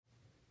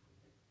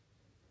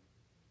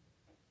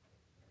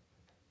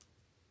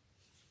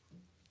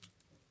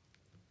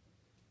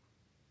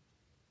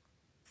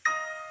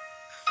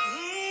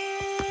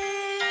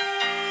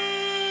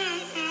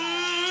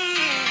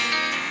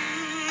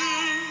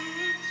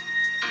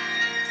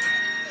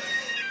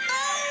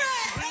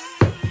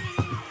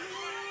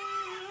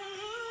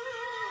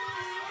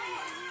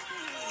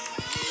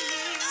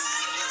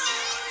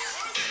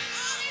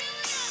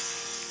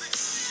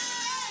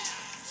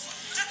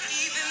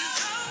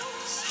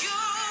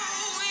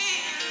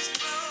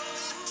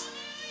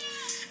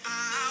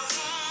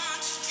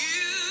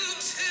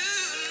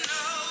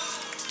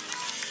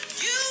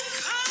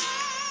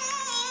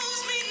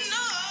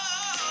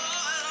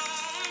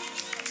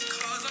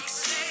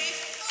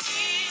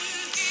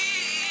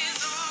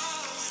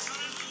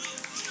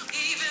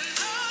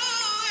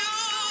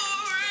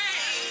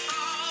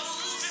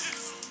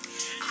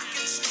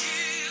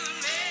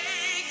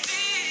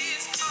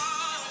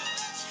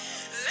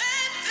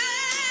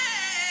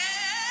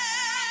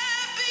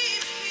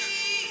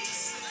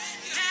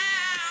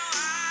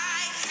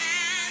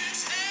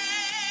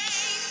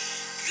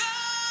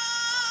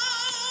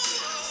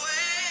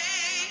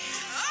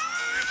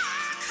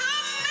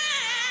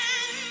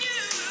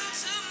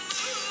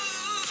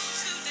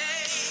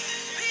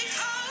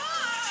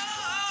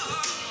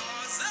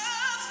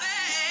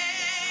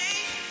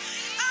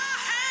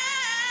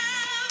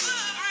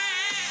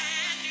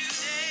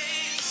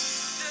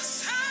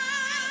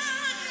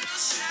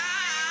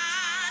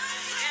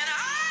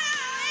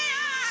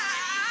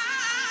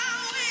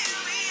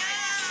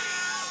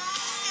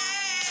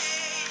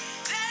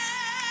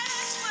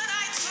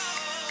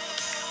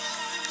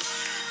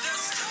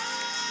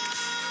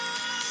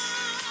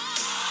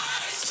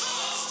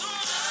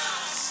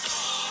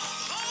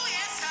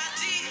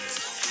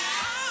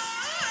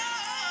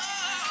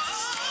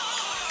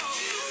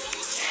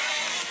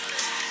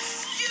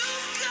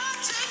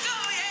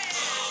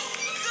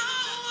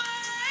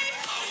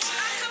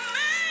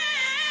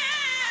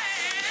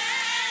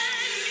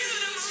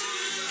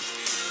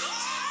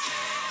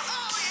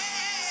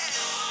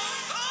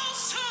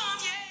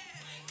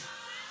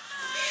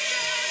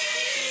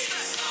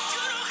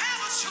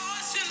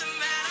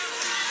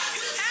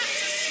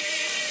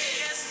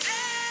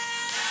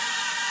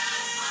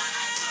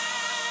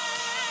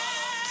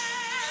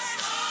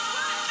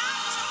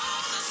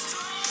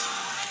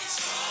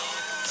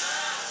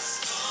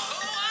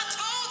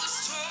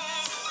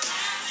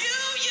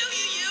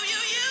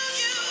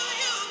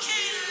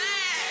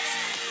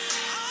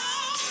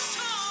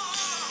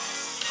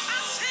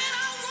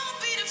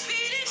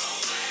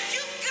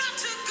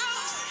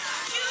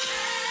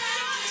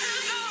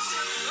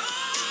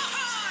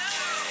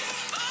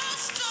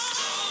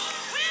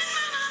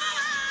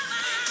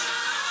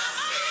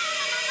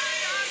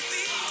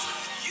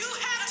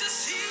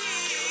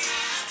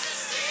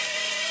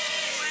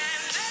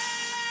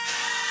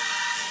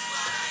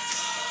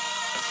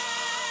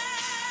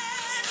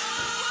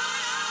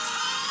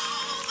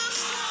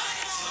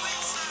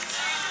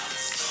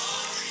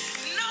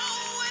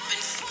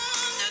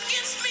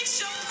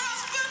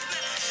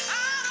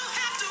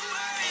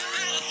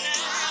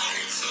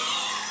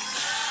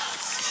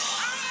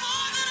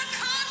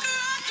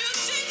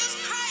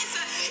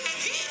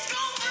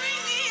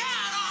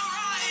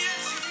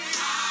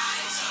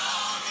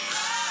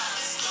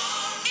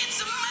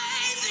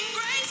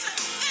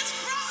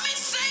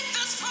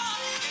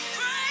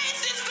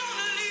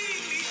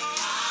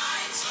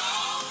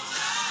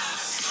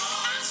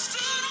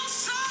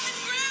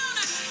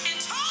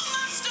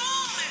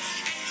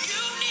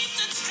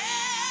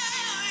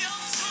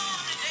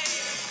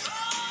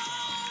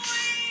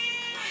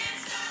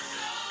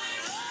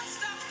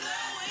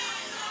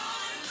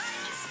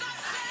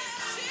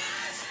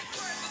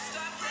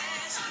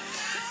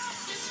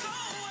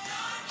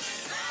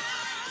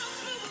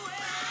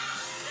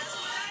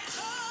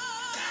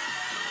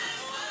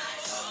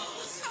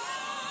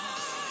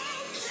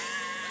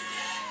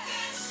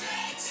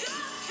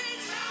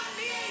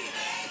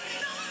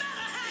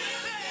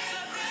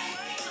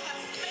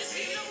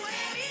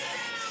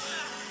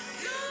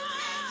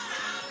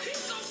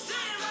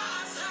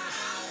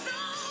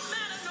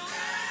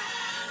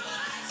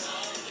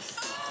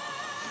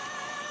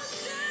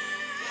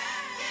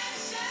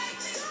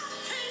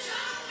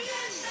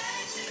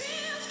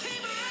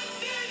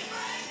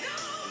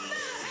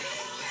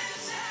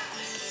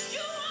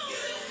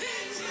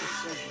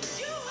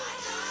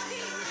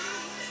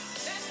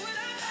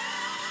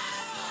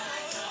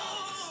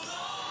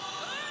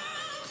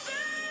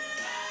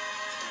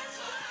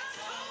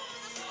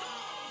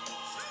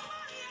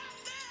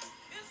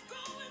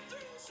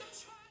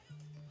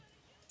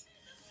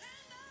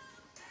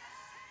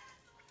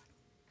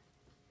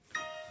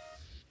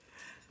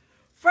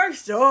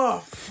First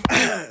off,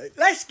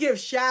 let's give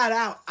shout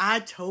out.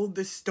 I told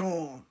the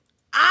storm.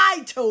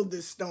 I told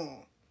the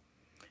storm.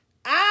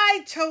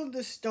 I told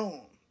the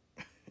storm.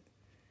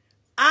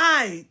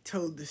 I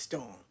told the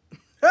storm.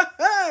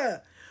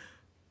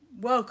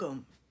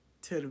 Welcome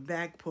to the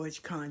Back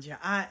Porch Conjure.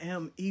 I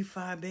am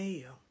Ifa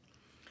Bayo.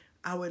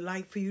 I would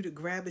like for you to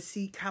grab a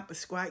seat, cop a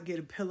squat, get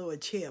a pillow, a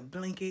chair, a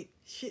blanket.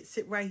 Shit,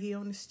 sit right here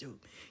on the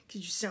stoop.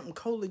 Get you something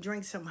cold to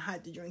drink, something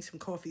hot to drink, some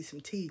coffee,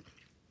 some tea,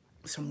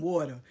 some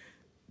water.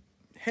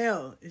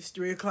 Hell, it's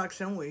 3 o'clock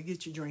somewhere.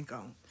 Get your drink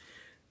on.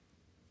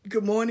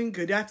 Good morning,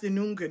 good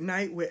afternoon, good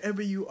night, wherever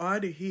you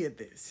are to hear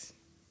this.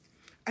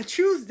 I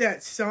choose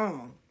that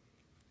song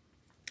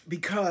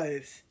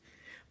because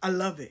I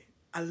love it.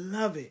 I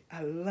love it.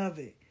 I love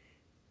it.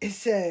 It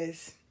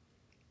says,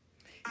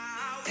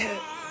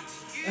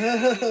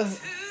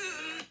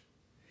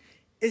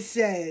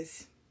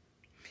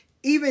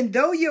 even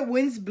though your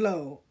winds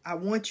blow, I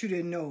want you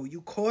to know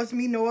you cause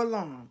me no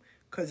alarm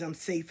because I'm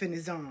safe in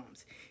his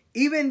arms.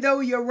 Even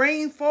though your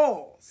rain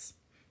falls,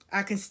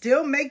 I can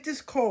still make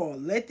this call.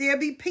 Let there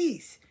be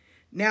peace.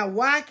 Now,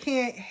 why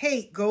can't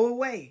hate go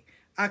away?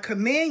 I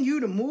command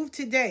you to move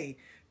today.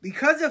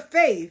 Because of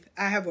faith,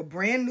 I have a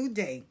brand new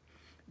day.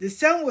 The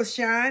sun will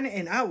shine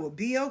and I will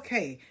be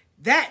okay.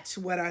 That's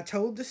what I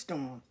told the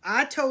storm.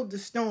 I told the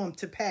storm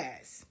to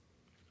pass.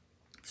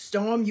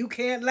 Storm, you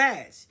can't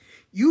last.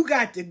 You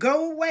got to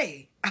go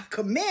away. I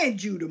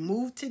command you to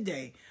move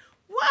today.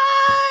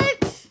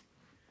 What?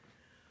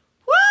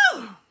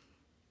 Woo!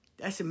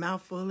 That's a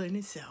mouthful in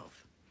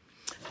itself.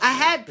 I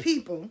had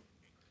people,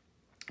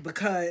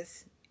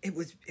 because it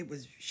was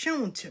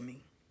shown to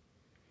me.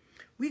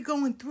 We're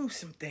going through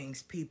some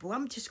things, people.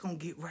 I'm just going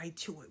to get right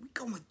to it. We're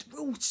going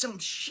through some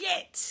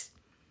shit.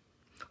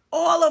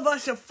 All of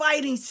us are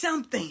fighting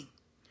something.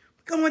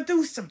 We're going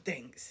through some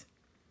things.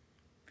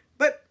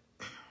 But,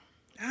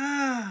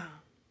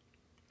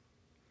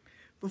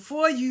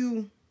 before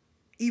you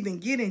even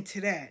get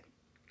into that,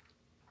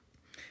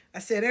 I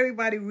said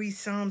everybody read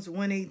Psalms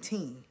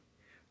 118,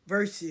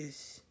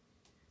 verses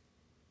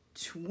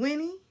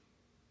 21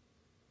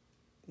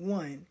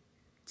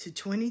 to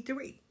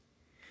 23.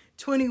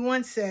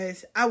 21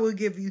 says, I will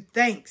give you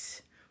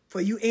thanks, for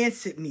you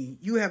answered me.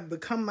 You have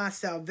become my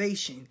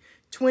salvation.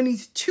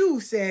 22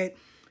 said,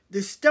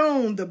 the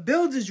stone the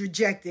builders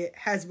rejected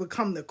has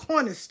become the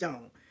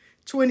cornerstone.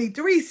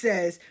 23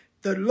 says,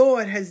 the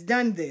Lord has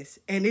done this,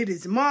 and it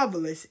is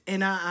marvelous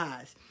in our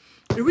eyes.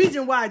 The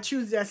reason why I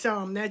choose that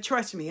psalm, now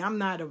trust me, I'm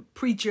not a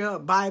preacher, a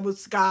Bible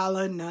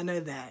scholar, none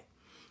of that.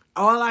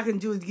 All I can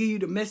do is give you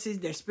the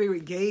message that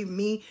Spirit gave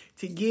me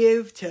to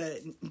give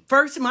to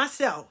first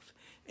myself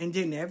and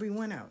then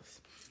everyone else.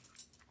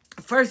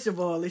 First of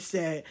all, it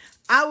said,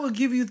 I will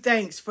give you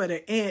thanks for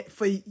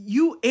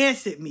you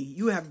answered me.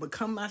 You have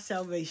become my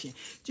salvation.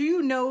 Do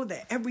you know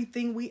that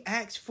everything we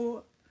asked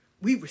for,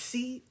 we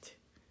received?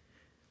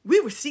 We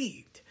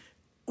received.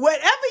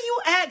 Whatever you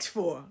asked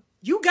for,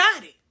 you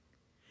got it.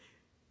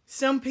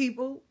 Some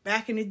people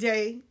back in the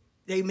day,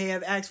 they may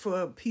have asked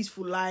for a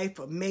peaceful life,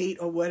 a mate,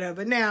 or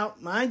whatever. Now,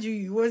 mind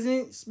you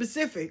wasn't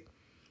specific.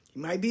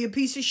 You might be a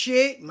piece of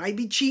shit, might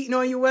be cheating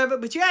on you, whatever,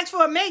 but you asked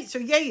for a mate, so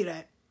yeah, you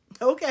that.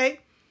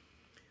 Okay.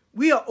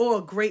 We are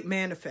all great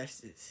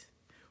manifestors.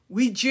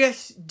 We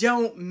just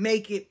don't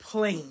make it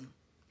plain.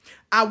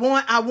 I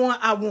want.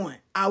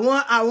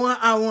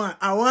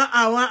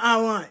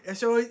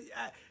 That's all.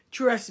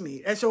 Trust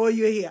me. That's all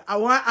you hear. I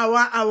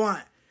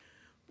want.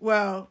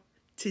 Well,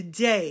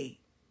 today,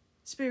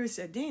 Spirit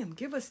said, damn,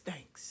 give us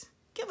thanks.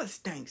 Give us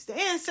thanks. The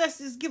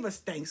ancestors, give us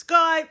thanks.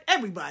 God,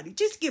 everybody,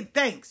 just give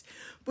thanks.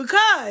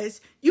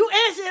 Because you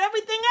answered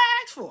everything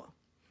I asked for.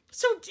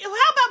 So how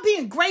about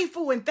being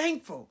grateful and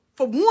thankful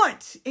for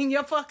once in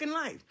your fucking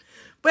life?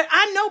 But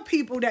I know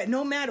people that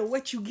no matter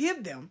what you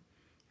give them,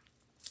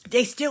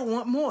 they still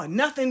want more.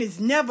 Nothing is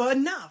never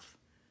enough.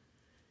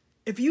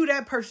 If you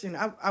that person,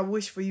 I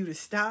wish for you to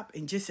stop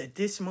and just at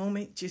this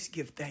moment, just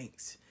give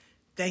thanks.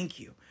 Thank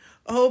you.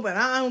 Oh, but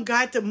I don't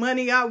got the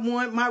money I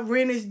want. My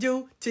rent is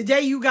due.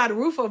 Today you got a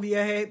roof over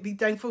your head. Be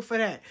thankful for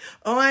that.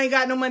 Oh, I ain't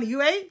got no money.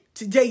 You ate?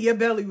 Today your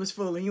belly was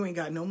full and you ain't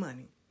got no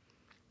money.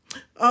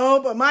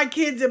 Oh, but my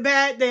kids are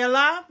bad. They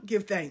alive?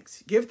 Give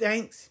thanks. Give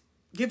thanks.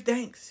 Give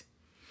thanks.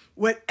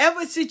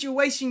 Whatever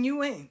situation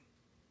you in,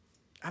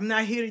 I'm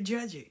not here to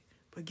judge it,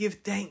 but give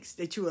thanks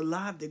that you're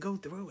alive to go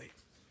through it.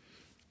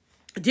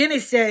 Then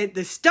it said,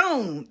 the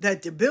stone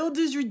that the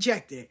builders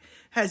rejected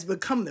has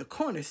become the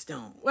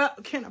cornerstone. Well,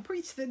 can I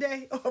preach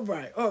today? All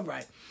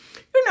right.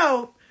 You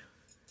know,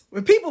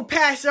 when people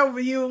pass over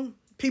you,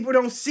 people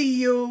don't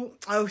see you.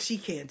 Oh, she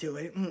can't do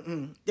it.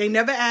 They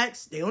never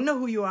ask. They don't know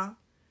who you are.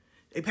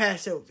 They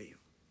pass over you.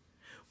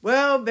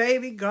 Well,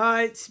 baby,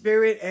 God,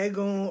 Spirit,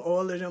 Egon,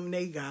 all of them,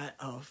 they got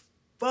a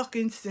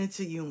fucking sense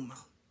of humor.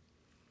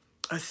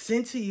 A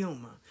sense of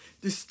humor.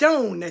 The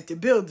stone that the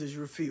builders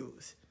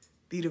refused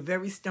be the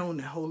very stone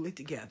that hold it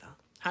together.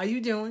 How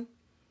you doing?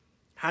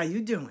 How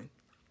you doing?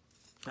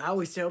 I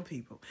always tell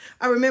people.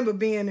 I remember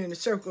being in a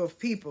circle of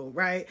people,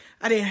 right?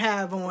 I didn't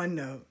have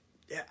on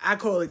I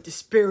call it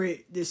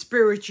the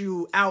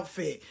spiritual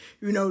outfit.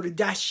 You know, the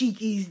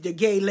dashikis, the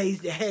gay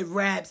lace, the head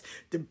wraps,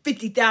 the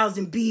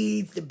 50,000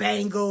 beads, the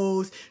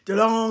bangles, the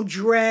long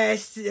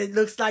dress. It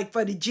looks like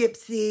for the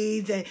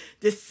gypsies, and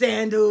the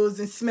sandals,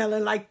 and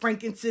smelling like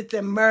frankincense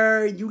and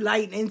myrrh. And you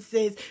light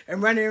incense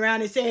and running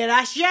around and saying,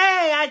 Ashe,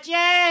 Ashe,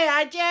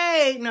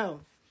 Ashe.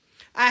 No.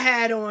 I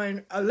had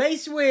on a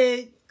lace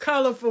wig,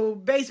 colorful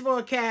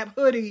baseball cap,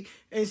 hoodie,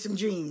 and some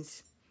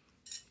jeans.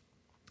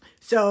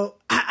 So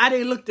I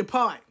didn't look the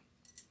part.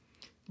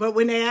 But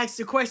when they asked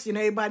the question,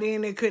 everybody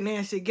in there couldn't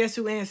answer. Guess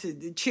who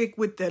answered? The chick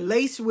with the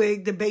lace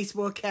wig, the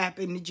baseball cap,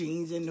 and the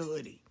jeans and the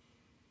hoodie.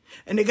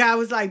 And the guy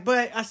was like,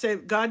 but I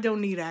said, God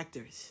don't need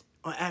actors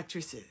or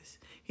actresses.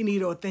 He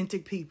need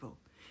authentic people.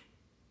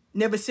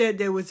 Never said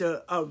there was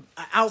a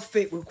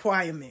outfit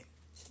requirement.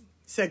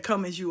 Said,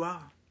 come as you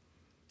are.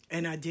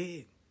 And I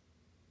did.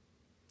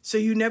 So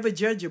you never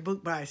judge a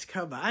book by its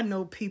cover. I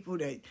know people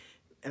that,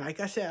 and like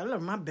I said, I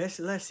learned my best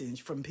lessons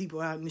from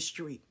people out in the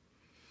street.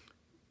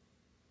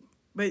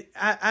 But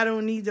I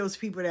don't need those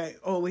people that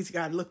always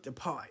got looked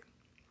apart.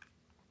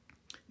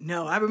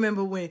 No, I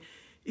remember when,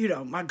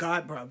 my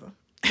god brother,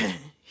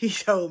 he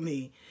told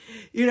me,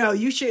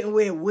 you shouldn't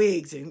wear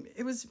wigs. And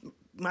it was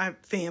my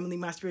family,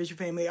 my spiritual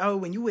family. Oh,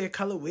 when you wear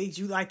color wigs,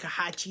 you like a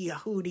hachi, a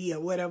hoodie, or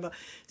whatever.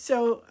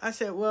 So I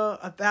said, well,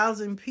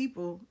 1,000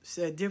 people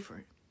said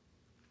different.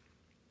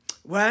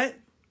 What?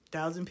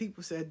 1,000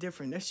 people said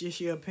different. That's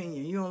just your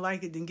opinion. You don't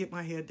like it, then get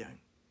my hair done.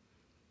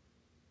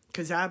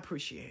 Because I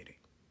appreciate it.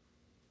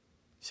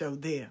 So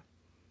there.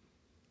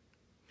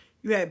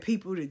 You had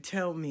people to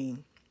tell me,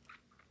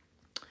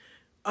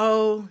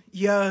 oh,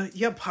 your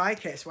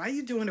podcast. Why are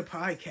you doing a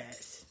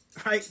podcast?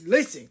 Right?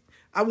 Listen,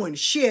 I want to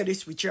share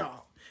this with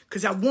y'all.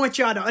 Because I want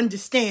y'all to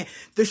understand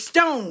the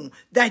stone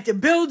that the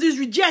builders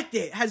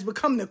rejected has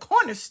become the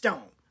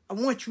cornerstone. I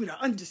want you to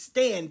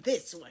understand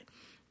this one.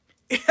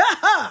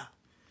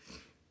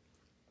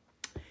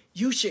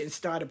 You shouldn't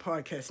start a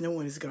podcast. No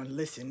one is going to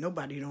listen.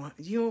 What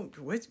you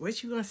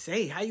going to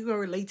say? How you going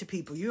to relate to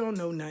people? You don't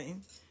know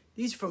nothing.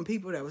 These are from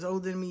people that was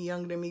older than me,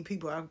 younger than me,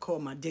 people I call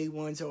my day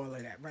ones, all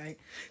of that, right?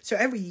 So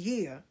every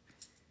year,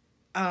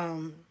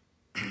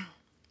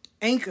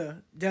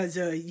 Anchor does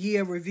a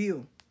year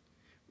review,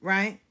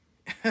 right?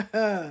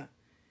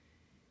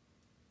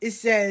 It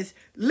says,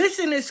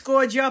 listeners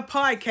scored your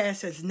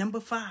podcast as number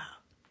 5.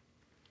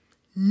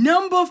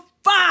 Number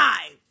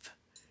 5.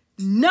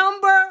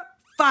 Number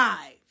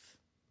 5.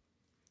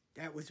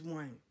 That was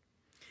one.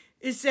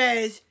 It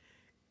says,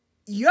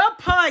 your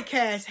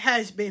podcast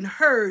has been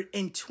heard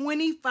in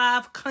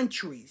 25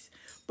 countries,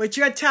 but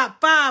your top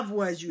 5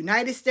 was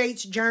United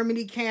States,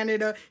 Germany,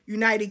 Canada,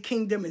 United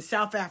Kingdom, and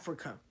South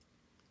Africa.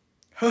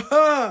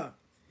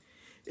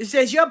 It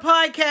says your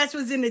podcast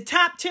was in the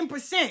top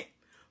 10%,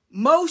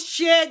 most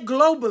shared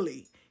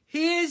globally.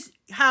 Here's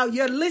how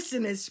your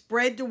listeners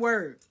spread the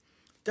word.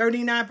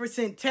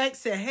 39%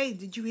 text said, hey,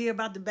 did you hear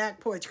about the Back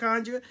Porch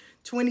Conjure?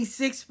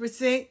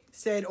 26%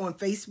 said on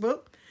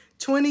Facebook.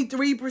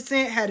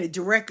 23% had a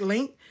direct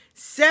link.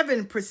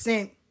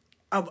 7%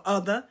 of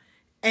other.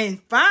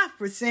 And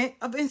 5%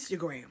 of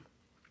Instagram.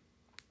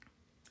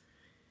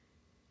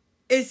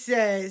 It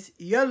says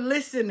your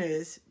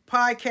listeners'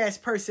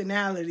 podcast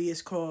personality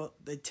is called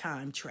the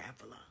Time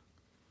Traveler.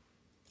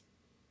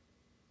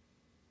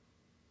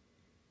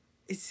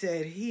 It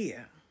said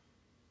here,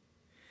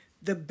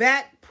 the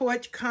Back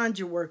Porch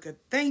Conjure Worker,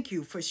 thank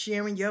you for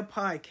sharing your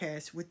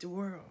podcast with the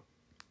world.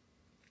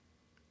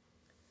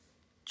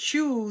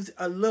 Choose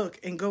a look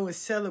and go and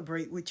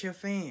celebrate with your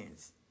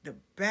fans. The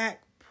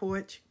Back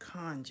Porch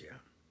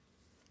Conjure.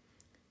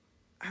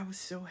 I was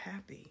so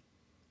happy.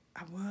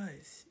 I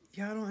was.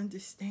 Y'all don't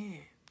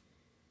understand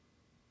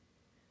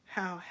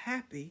how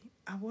happy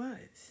I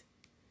was.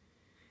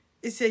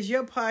 It says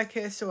your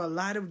podcast saw a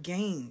lot of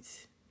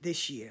gains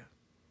this year.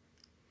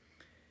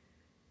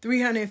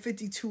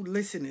 352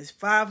 listeners,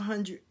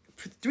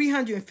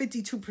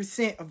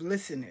 352% of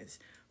listeners,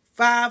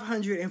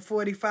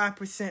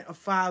 545% of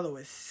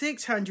followers,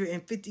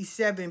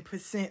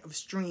 657% of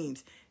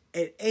streams,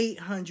 and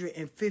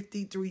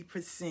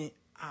 853%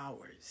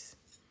 hours.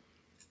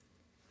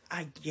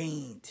 I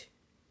gained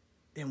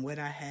than what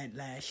I had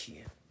last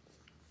year.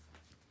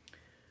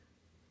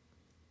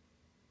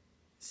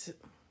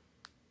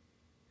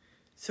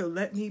 So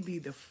let me be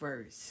the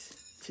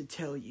first to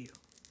tell you.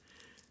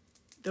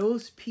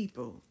 Those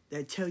people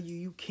that tell you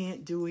you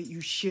can't do it,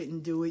 you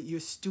shouldn't do it, you're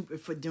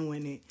stupid for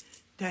doing it,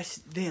 that's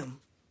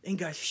them. Ain't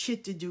got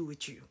shit to do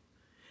with you.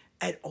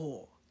 At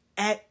all.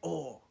 At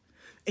all.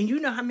 And you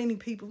know how many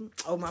people,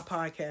 oh, my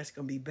podcast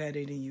gonna be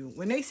better than you.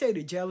 When they say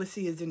the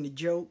jealousy is in the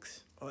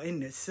jokes or in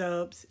the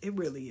subs, it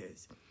really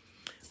is.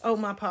 Oh,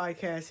 my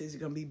podcast is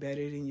gonna be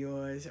better than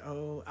yours.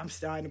 Oh, I'm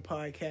starting a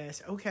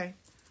podcast. Okay.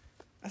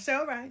 I say,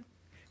 all right.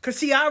 Because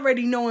see, I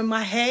already know in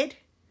my head,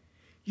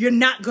 you're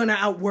not gonna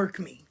outwork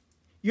me.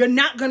 You're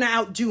not going to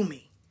outdo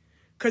me.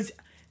 Because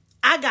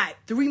I got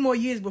 3 more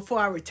years before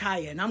I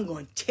retire, and I'm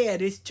going to tear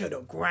this to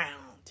the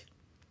ground.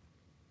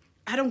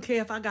 I don't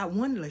care if I got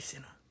 1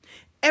 listener.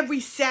 Every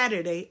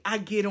Saturday, I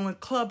get on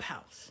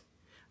Clubhouse.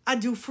 I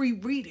do free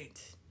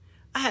readings.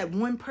 I have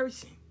one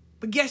person.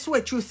 But guess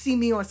what? You'll see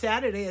me on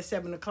Saturday at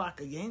 7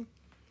 o'clock again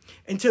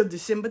until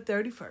December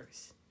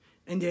 31st.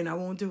 And then I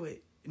won't do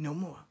it no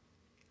more.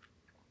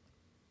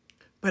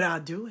 But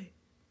I'll do it.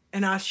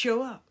 And I'll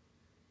show up.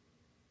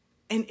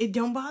 And it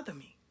don't bother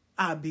me.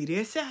 I'll be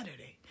there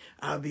Saturday.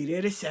 I'll be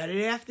there the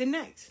Saturday after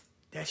next.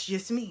 That's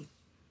just me.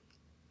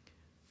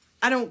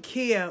 I don't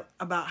care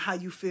about how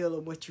you feel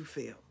or what you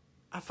feel.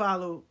 I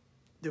follow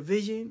the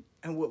vision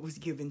and what was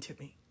given to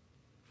me.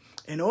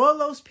 And all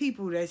those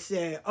people that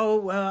said, oh,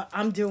 well,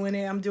 I'm doing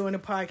a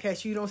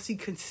podcast. You don't see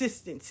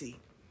consistency.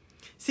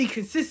 See,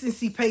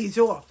 consistency pays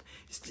off.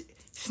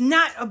 It's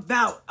not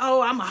about,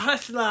 oh, I'm a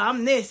hustler.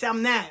 I'm this,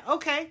 I'm that.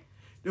 Okay.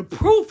 The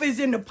proof is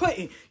in the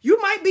pudding. You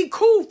might be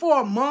cool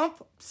for a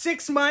month,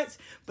 6 months,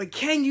 but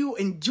can you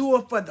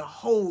endure for the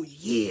whole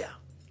year?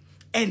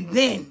 And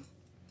then,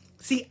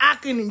 see, I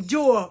can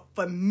endure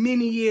for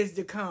many years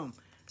to come.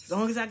 As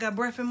long as I got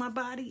breath in my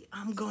body,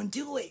 I'm going to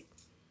do it.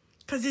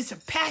 Because it's a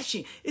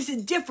passion. It's a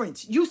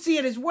difference. You see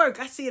it as work.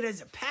 I see it as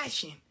a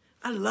passion.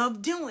 I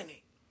love doing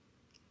it.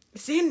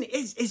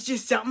 It's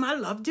just something I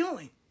love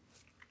doing.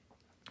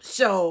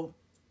 So,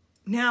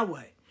 now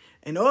what?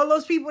 And all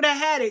those people that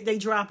had it, they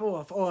drop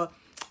off. Or,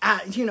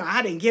 I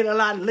didn't get a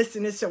lot of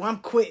listeners, so I'm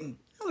quitting.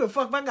 I don't give a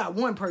fuck if I got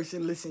one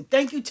person listening.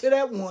 Thank you to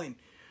that one.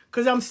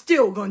 Because I'm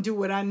still going to do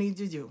what I need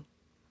to do.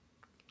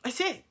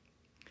 That's it.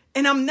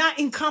 And I'm not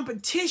in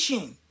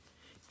competition.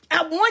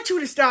 I want you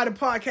to start a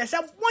podcast. I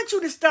want you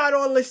to start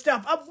all this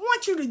stuff. I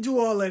want you to do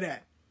all of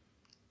that.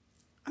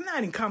 I'm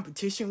not in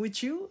competition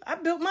with you. I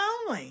built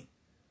my own lane.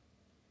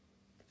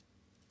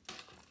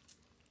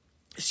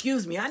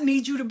 Excuse me. I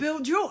need you to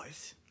build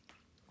yours.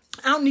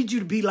 I don't need you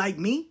to be like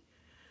me.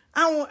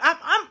 I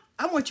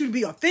want you to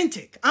be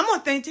authentic. I'm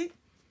authentic.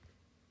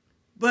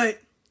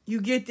 But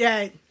you get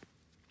that,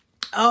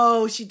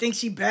 oh, she thinks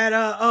she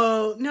better.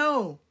 Oh,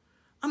 no.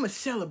 I'm going to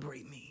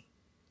celebrate me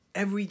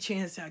every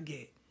chance I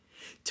get.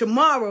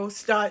 Tomorrow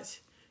starts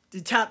the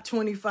top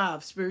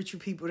 25 spiritual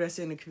people that's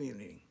in the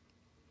community.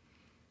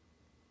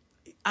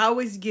 I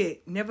always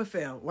get, never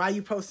fail, why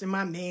you posting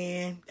my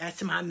man?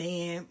 That's my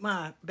man.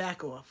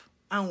 Back off.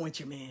 I don't want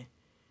your man.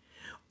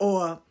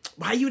 Or,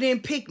 why you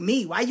didn't pick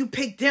me? Why you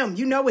picked them?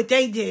 You know what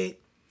they did.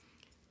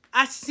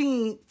 I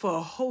seen for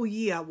a whole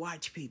year, I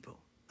watch people.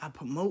 I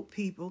promote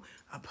people.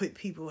 I put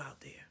people out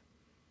there.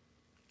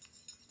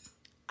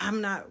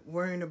 I'm not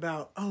worrying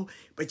about, oh,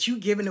 but you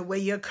giving away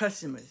your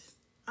customers.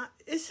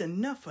 It's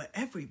enough for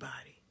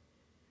everybody.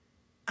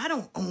 I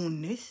don't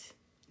own this.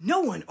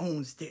 No one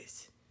owns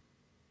this.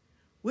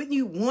 Wouldn't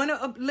you want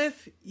to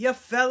uplift your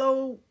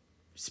fellow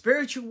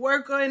spiritual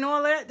worker and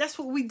all that? That's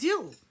what we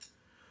do.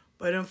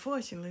 But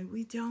unfortunately,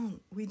 we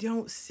don't. We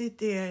don't sit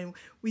there and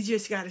we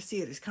just got to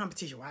see it as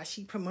competition. Why is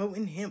she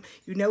promoting him?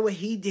 You know what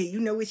he did. You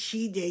know what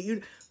she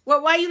did.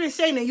 Well, why you didn't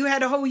say that? You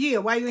had a whole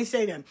year. Why you didn't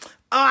say that?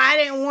 Oh, I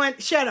didn't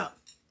want... Shut up.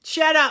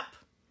 Shut up.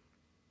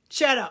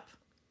 Shut up.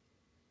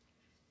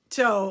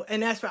 So,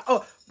 and that's why,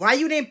 oh, why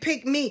you didn't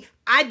pick me?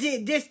 I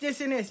did this,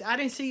 this, and this. I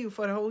didn't see you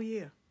for the whole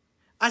year.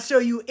 I saw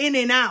you in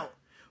and out.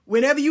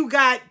 Whenever you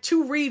got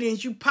 2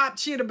 readings, you popped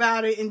shit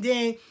about it. And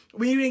then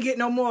when you didn't get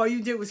no more, all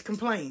you did was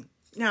complain.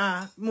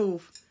 Nah,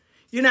 move.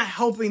 You're not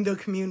helping the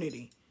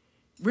community.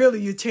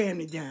 Really, you're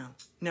tearing it down.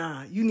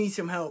 Nah, you need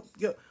some help.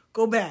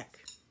 Go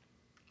back.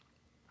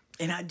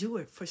 And I do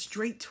it for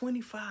straight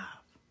 25.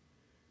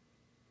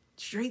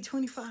 Straight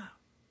 25.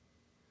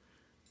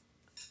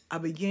 I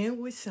begin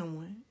with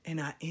someone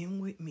and I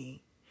end with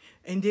me.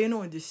 And then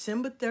on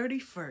December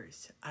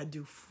 31st, I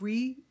do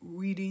free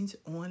readings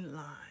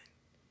online.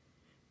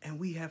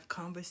 And we have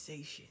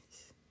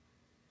conversations.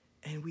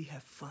 And we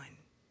have fun.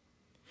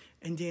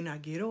 And then I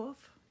get off.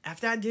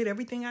 After I did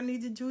everything I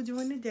need to do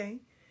during the day.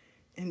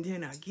 And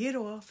then I get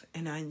off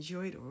and I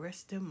enjoy the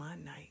rest of my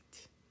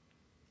night.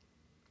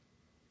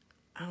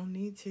 I don't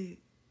need to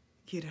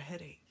get a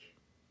headache.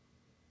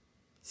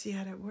 See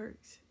how that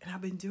works? And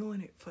I've been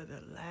doing it for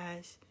the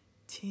last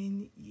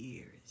 10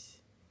 years.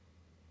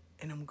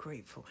 And I'm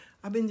grateful.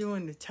 I've been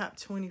doing the top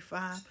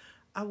 25,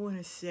 I want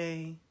to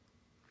say,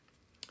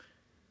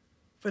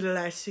 for the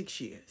last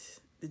 6 years.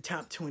 The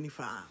top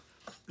 25.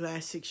 The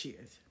last 6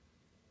 years.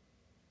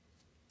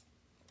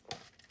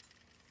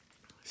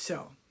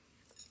 So,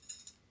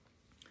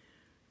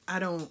 I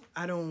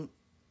don't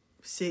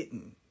sit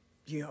and,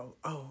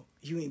 oh,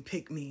 you ain't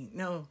pick me.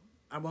 No,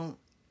 I won't.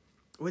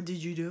 What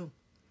did you do?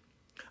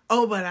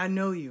 Oh, but I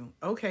know you.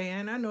 Okay,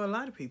 and I know a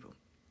lot of people.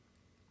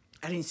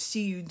 I didn't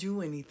see you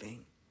do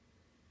anything.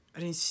 I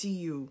didn't see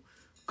you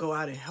go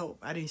out and help.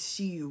 I didn't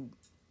see you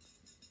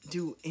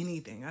do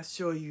anything. I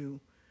saw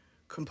you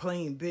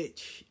complain,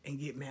 bitch, and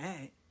get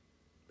mad.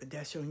 But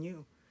that's on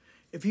you.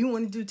 If you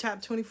want to do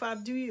top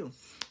 25, do you.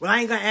 Well, I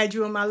ain't going to add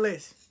you on my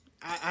list.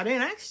 I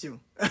didn't ask you.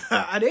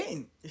 I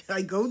didn't.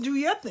 Like, go do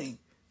your thing.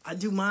 I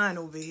do mine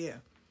over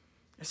here.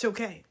 It's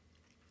okay.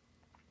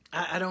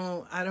 I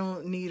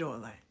don't need all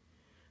that.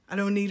 I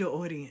don't need an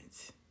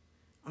audience.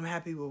 I'm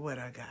happy with what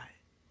I got.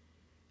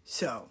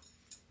 So,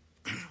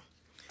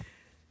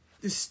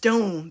 The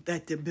stone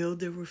that the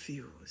builder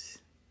refused.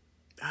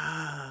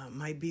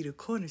 Might be the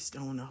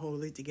cornerstone to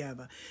hold it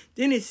together.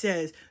 Then it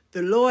says,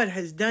 the Lord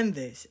has done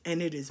this,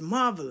 and it is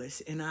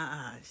marvelous in our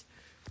eyes.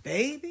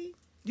 Baby,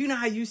 you know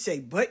how you say,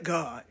 but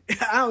God.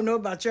 I don't know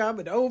about y'all,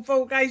 but the old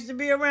folk I used to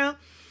be around,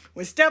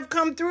 when stuff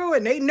come through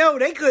and they know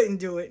they couldn't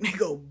do it, and they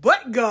go,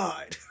 but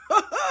God.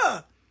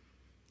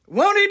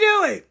 Won't he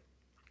do it?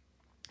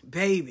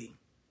 Baby.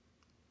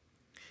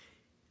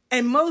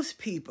 And most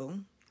people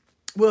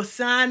will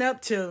sign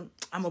up to,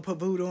 I'm going to put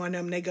voodoo on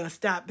them, they're going to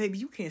stop. Baby,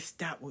 you can't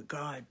stop what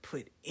God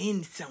put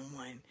in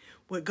someone.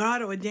 What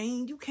God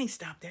ordained, you can't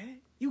stop that.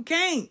 You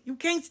can't. You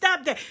can't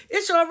stop that.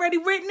 It's already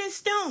written in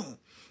stone.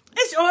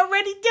 It's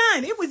already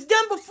done. It was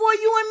done before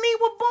you and me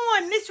were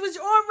born.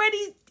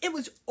 It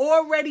was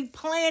already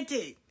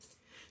planted.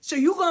 So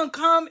you going to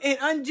come and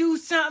undo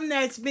something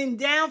that's been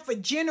down for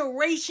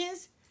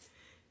generations?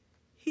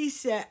 He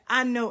said,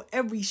 I know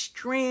every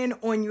strand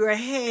on your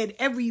head,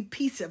 every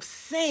piece of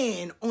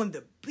sand on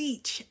the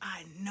beach,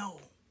 I know.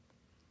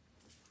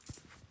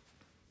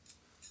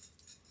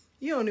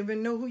 You don't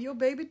even know who your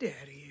baby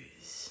daddy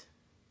is.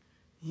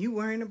 You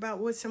worrying about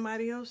what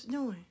somebody else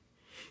doing.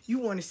 You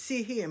want to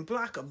sit here and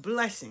block a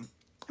blessing.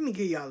 Let me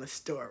give y'all a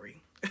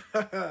story.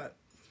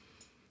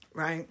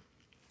 Right?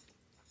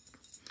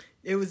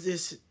 There was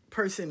this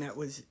person that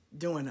was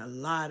doing a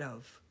lot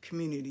of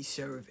community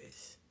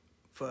service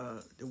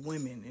for the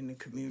women in the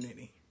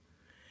community.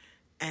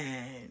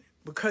 And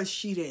because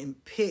she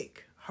didn't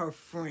pick her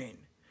friend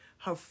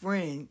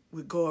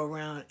would go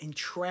around and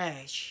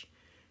trash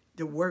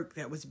the work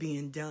that was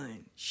being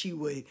done. She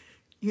would,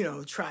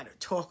 try to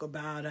talk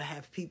about her,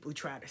 have people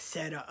try to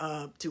set her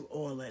up, do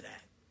all of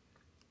that.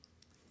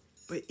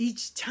 But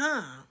each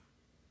time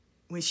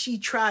when she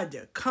tried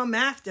to come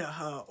after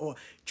her or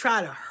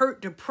try to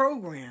hurt the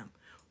program,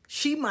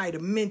 she might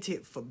have meant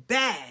it for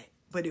bad,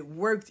 but it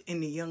worked in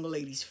the young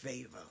lady's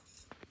favor.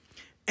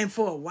 And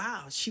for a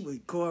while, she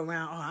would go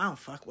around, I don't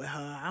fuck with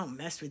her. I don't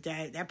mess with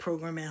that. That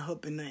program ain't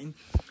helping nothing.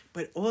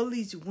 But all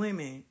these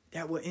women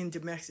that were in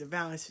domestic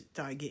violence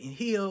started getting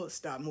healed,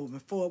 started moving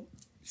forward,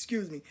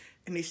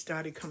 and they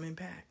started coming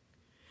back.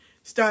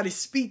 Started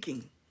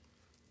speaking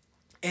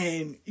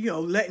and,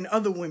 letting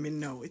other women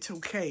know, it's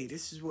okay.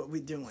 This is what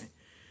we're doing.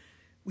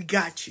 We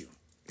got you.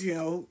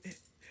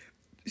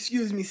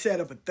 Set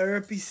up a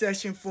therapy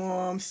session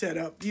for them, set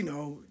up,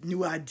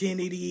 new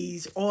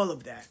identities, all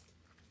of that.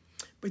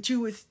 But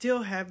you would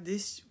still have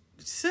this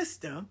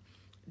sister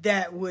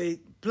that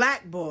would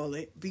blackball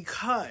it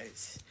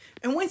because...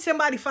 And when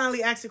somebody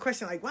finally asks a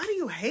question like, why do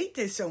you hate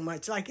this so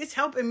much? Like, it's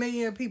helping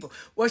millions of people.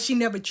 Well, she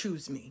never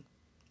chose me.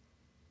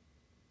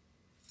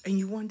 And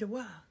you wonder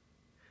why.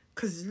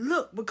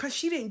 Because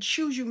she didn't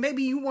choose you.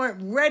 Maybe you weren't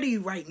ready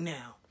right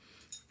now.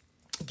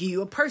 Give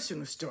you a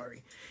personal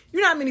story.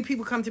 You know how many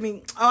people come to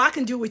me, I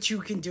can do what you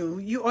can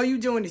do. All you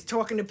doing is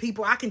talking to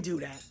people. I can do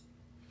that.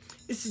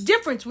 It's the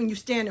difference when you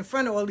stand in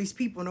front of all these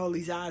people and all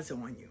these eyes are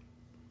on you.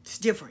 It's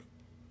different,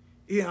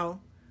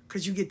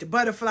 because you get the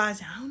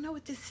butterflies. I don't know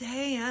what to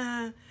say.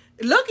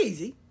 It look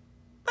easy,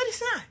 but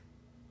it's not.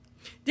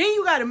 Then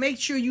you got to make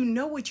sure you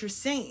know what you're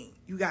saying.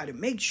 You got to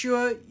make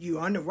sure you're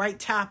on the right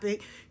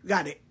topic. You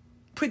got to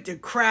put the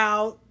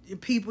crowd, the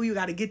people, you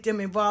got to get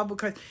them involved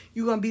because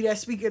you're going to be that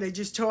speaker that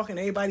just talking.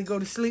 Everybody go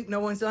to sleep. No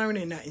one's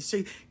learning nothing. So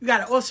you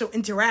got to also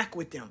interact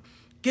with them.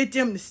 Get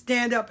them to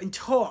stand up and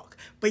talk,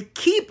 but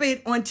keep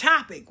it on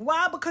topic.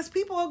 Why? Because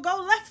people will go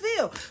left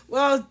field.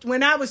 Well,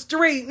 when I was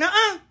 3,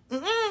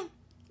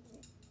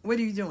 what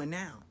are you doing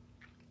now?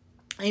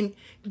 And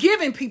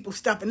giving people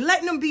stuff and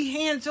letting them be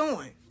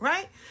hands-on,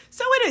 right?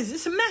 So it is.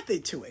 It's a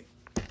method to it.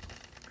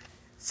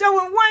 So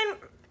when one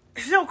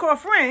so-called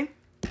friend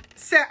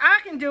said, I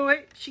can do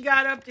it, she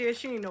got up there.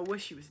 She didn't know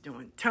what she was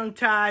doing.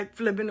 Tongue-tied,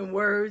 flipping the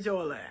words,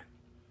 all that.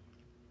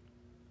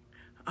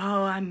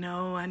 Oh, I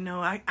know.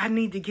 I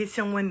need to get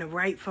someone to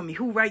write for me.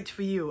 Who writes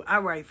for you? I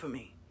write for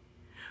me.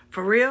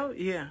 For real?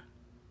 Yeah.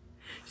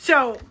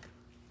 So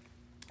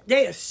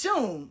they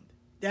assumed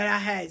that I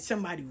had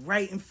somebody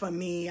writing for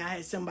me. I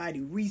had somebody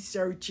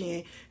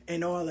researching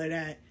and all of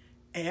that.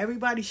 And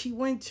everybody she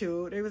went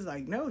to, they was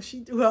like, no,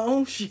 she do her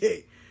own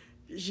shit.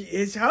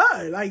 It's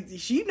her. Like,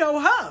 she know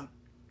her.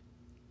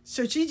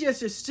 So she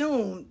just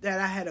assumed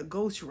that I had a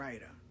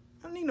ghostwriter.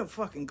 I don't need no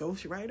fucking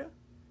ghostwriter.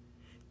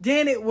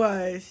 Then it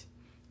was...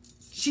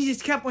 She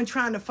just kept on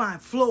trying to find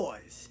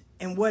flaws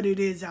in what it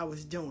is I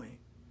was doing.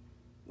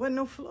 Wasn't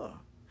no flaw.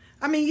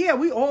 I mean, yeah,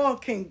 we all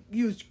can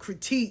use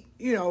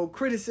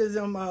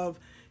criticism of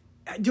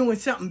doing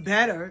something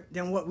better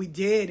than what we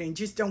did and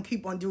just don't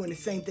keep on doing the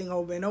same thing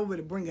over and over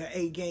to bring her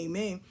A game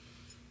in.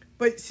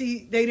 But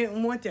see, they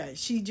didn't want that.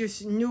 She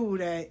just knew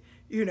that,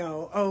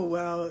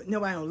 nobody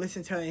don't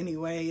listen to her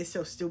anyway. It's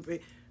so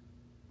stupid.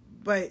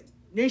 But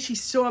then she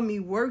saw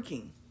me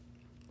working.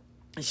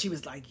 And she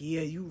was like,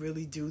 yeah, you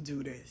really do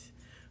this.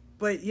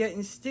 But yet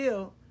and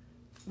still,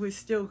 we're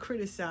still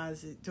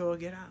criticized it,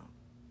 dog it out.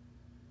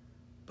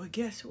 But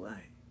guess what?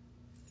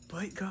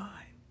 But God.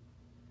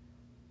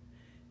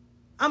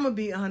 I'm going to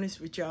be honest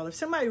with y'all. If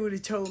somebody would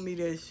have told me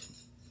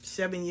this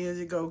 7 years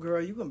ago,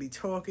 girl, you're going to be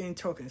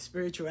talking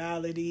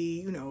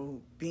spirituality,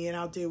 being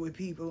out there with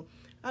people.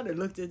 I'd have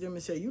looked at them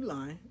and said, you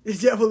lying. The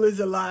devil is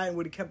a lie, and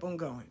would have kept on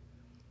going.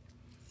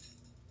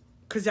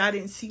 Because I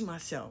didn't see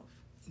myself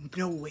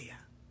nowhere.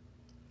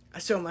 I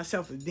saw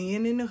myself as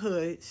being in the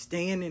hood,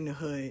 staying in the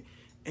hood,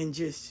 and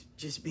just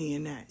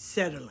being that,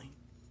 settling.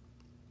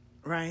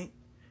 Right?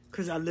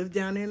 Because I lived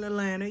down in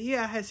Atlanta.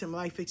 Yeah, I had some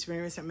life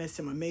experience. I met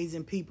some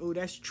amazing people.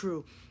 That's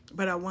true.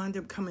 But I wound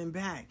up coming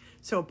back.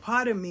 So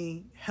part of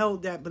me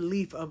held that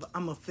belief of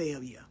I'm a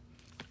failure.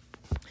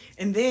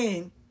 And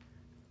then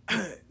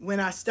when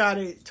I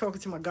started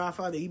talking to my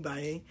godfather,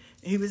 Ibae,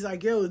 he was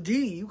like, yo,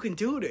 D, you can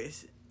do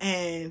this.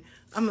 And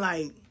I'm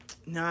like,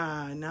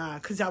 nah.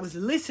 Because I was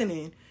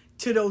listening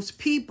to those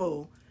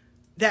people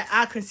that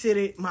I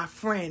considered my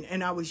friend.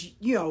 And I was,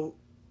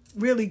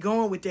 really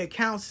going with their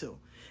counsel.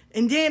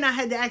 And then I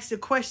had to ask the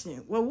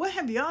question, well, what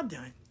have y'all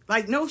done?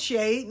 Like, no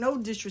shade, no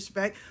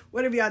disrespect.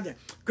 What have y'all done?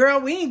 Girl,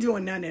 we ain't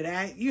doing none of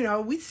that.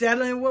 We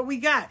settling what we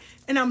got.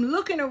 And I'm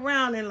looking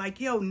around and like,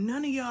 yo,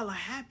 none of y'all are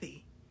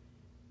happy.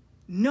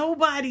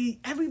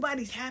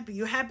 Everybody's happy.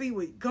 You're happy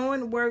with going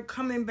to work,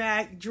 coming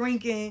back,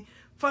 drinking,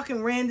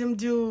 fucking random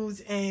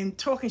dudes, and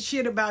talking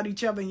shit about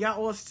each other. And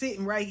y'all all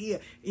sitting right here.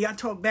 And y'all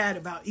talk bad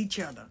about each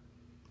other.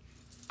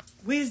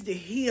 Where's the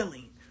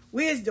healing?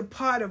 Where's the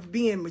part of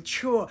being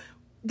mature?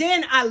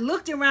 Then I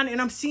looked around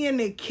and I'm seeing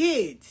their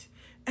kids.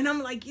 And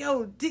I'm like,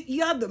 yo,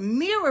 y'all the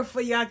mirror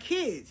for y'all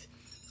kids.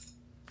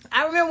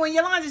 I remember when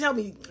Yolanda told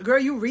me, girl,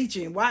 you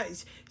reaching. Why?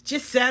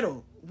 Just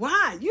settle.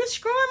 Why? You're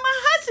screwing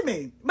my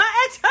husband, my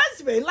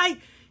ex-husband. Like,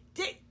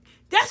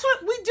 that's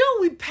what we do.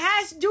 We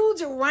pass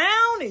dudes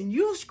around and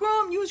you screw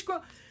them,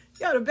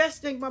 Yo, the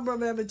best thing my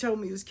brother ever told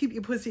me was keep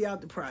your pussy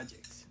out the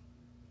projects.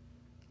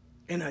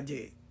 And I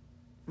did.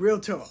 Real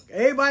talk.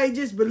 Everybody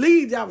just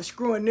believed I was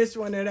screwing this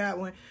one or that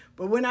one.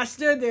 But when I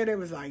stood there, they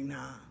was like,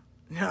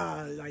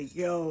 nah, like,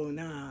 yo,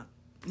 nah,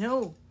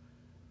 no.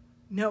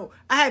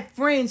 I had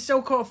friends,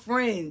 so-called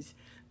friends.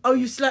 Oh,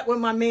 you slept with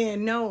my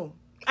man? No.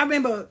 I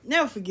remember,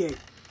 never forget,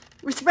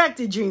 respect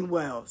to Gene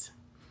Wells.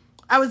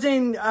 I was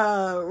in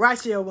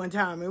Rochdale one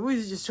time, and we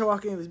was just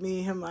talking. It was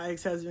me, him, my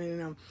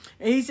ex-husband, and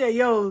he said,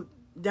 yo,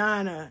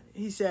 Donna,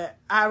 he said,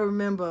 I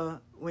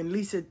remember when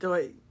Lisa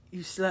thought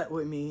you slept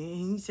with me.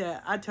 And he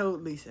said, I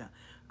told Lisa,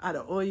 out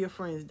of all your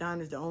friends,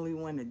 Donna's the only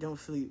one that don't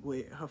sleep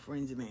with her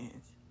friends'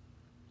 mans.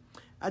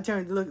 I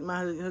turned to look at my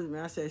husband.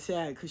 I said,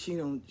 sad, because she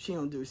don't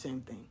do the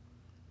same thing.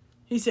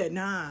 He said,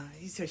 nah.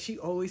 He said, she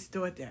always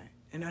thought that.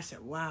 And I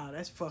said, wow,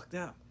 that's fucked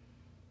up.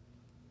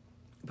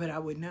 But I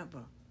would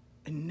never.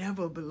 It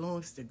never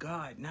belongs to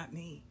God, not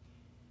me.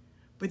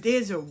 But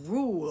there's a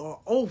rule or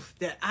oath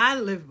that I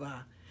live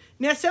by.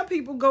 Now, some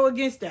people go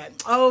against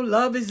that. Oh,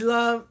 love is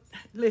love.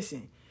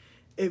 Listen,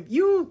 if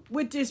you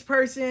with this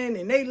person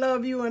and they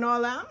love you and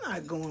all that, I'm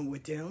not going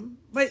with them.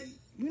 But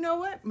you know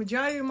what?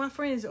 Majority of my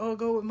friends all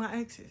go with my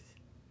exes.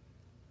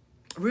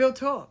 Real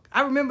talk.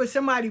 I remember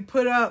somebody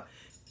put up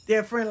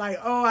their friend like,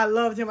 oh, I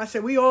loved him. I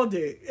said, we all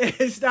did.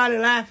 And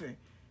started laughing.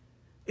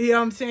 You know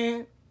what I'm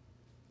saying?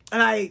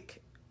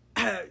 Like,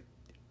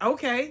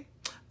 okay.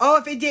 Oh,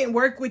 if it didn't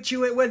work with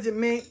you, it wasn't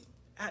meant.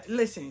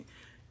 Listen,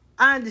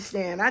 I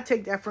understand. I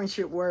take that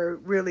friendship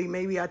word, really,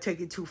 maybe I take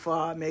it too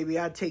far. Maybe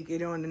I take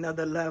it on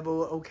another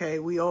level. Okay,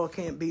 we all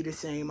can't be the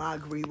same. I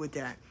agree with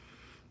that.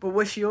 But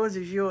what's yours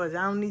is yours.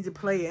 I don't need to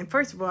play it. And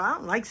first of all, I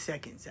don't like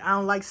seconds. I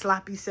don't like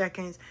sloppy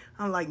seconds.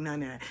 I don't like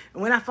none of that.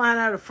 And when I find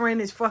out a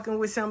friend is fucking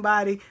with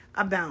somebody,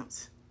 I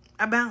bounce.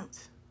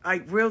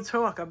 Like, real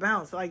talk, I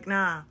bounce. Like,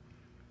 nah.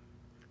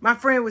 My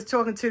friend was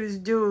talking to this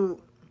dude.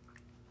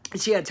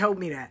 She had told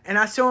me that. And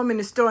I saw him in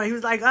the store. And he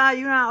was like,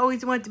 I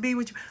always wanted to be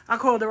with you. I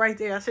called her right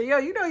there. I said, yo,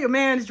 your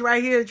man is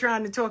right here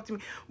trying to talk to me.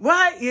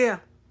 What? Yeah.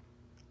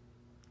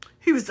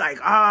 He was like,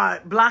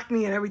 blocked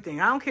me and everything.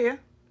 I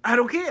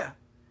don't care.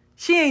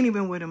 She ain't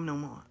even with him no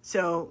more.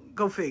 So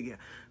go figure.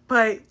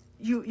 But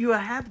you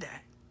have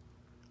that.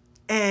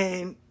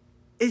 And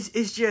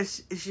it's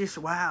just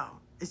wow.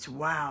 It's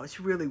wow.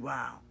 It's really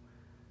wow.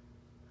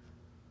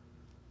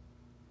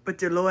 But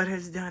the Lord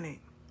has done it.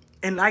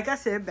 And like I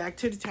said, back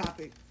to the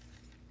topic,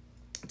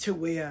 to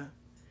where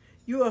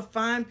you will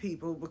find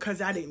people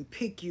because I didn't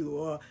pick you,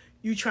 or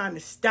you trying to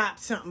stop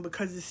something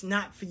because it's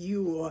not for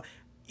you, or,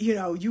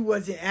 you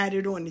wasn't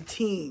added on the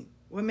team.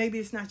 Well, maybe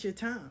it's not your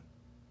time.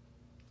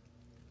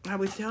 I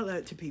would tell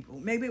that to people.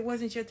 Maybe it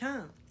wasn't your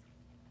time.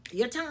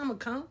 Your time will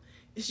come.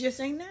 It just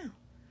ain't now.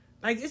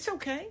 Like, it's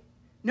okay.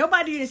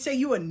 Nobody didn't say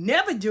you would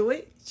never do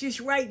it. It's just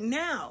right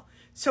now.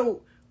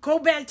 So go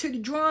back to the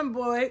drawing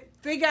board,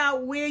 figure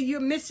out where you're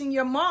missing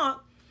your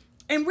mark,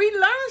 and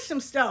relearn some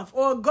stuff,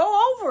 or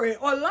go over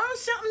it, or learn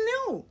something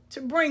new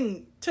to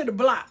bring to the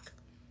block.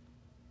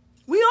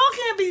 We all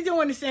can't be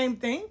doing the same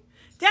thing.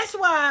 That's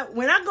why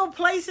when I go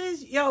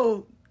places,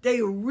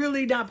 they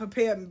really not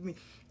prepared with me.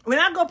 When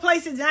I go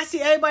places and I see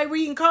everybody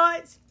reading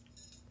cards,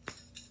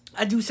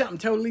 I do something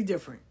totally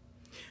different.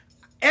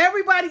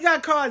 Everybody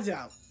got cards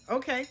out.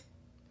 Okay.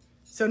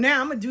 So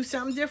now I'm going to do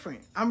something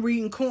different. I'm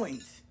reading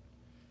coins.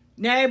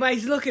 Now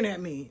everybody's looking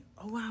at me.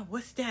 Oh, wow,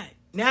 what's that?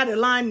 Now the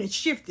line has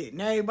shifted.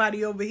 Now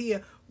everybody over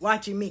here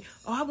watching me.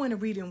 Oh, I want to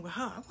read him with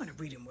her. I want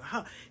to read him with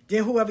her.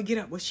 Then whoever get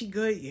up, was she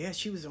good? Yeah,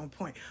 she was on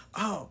point.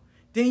 Oh,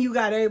 then you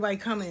got everybody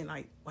coming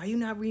like, why you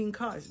not reading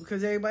cards?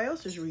 Because everybody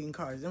else is reading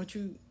cards. Don't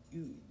you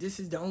this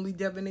is the only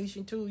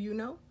divination tool you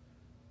know?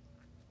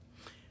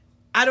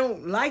 I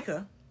don't like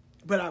her,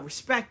 but I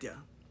respect her.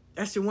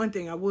 That's the one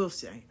thing I will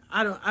say.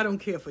 I don't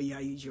care for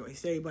Yaya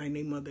Joyce. Everybody and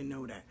their mother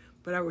know that.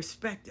 But I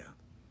respect her.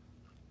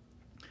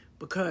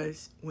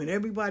 Because when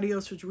everybody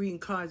else was reading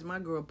cards, my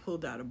girl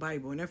pulled out a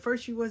Bible. And at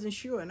first she wasn't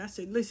sure. And I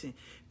said, listen,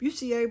 if you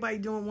see everybody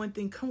doing one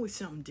thing, come with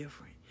something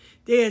different.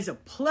 There's a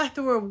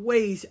plethora of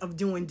ways of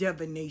doing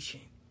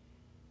divination.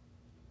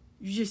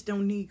 You just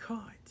don't need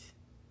cards.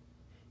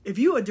 If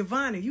you're a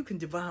diviner, you can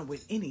divine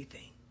with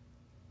anything.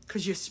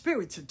 Because your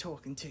spirits are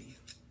talking to you.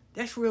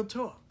 That's real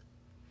talk.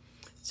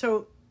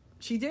 So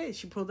she did.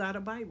 She pulled out a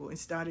Bible and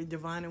started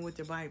divining with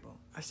the Bible.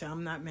 I said,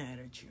 I'm not mad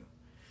at you.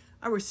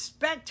 I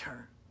respect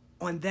her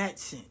on that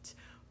sense.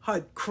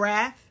 Her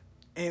craft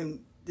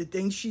and the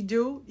things she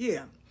do,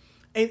 yeah.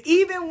 And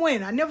even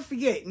when, I never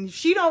forget, and if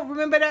she don't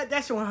remember that,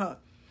 that's on her.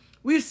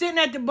 We were sitting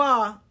at the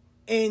bar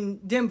in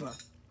Denver.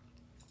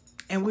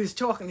 And we was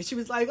talking, and she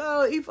was like,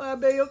 oh, Ifa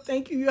Abeyo,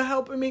 thank you, you're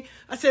helping me.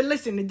 I said,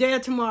 listen, the day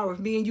of tomorrow, if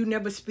me and you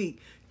never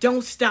speak,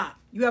 don't stop.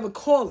 You have a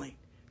calling.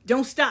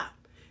 Don't stop.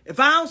 If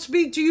I don't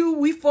speak to you,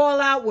 we fall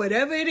out,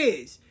 whatever it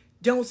is,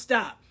 don't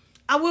stop.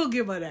 I will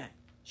give her that.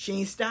 She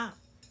ain't stopped.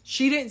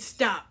 She didn't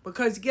stop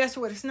because guess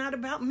what? It's not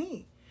about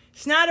me.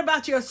 It's not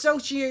about your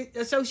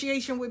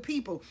association with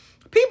people.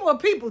 People are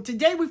people.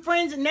 Today we're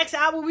friends, and next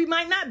hour we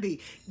might not be.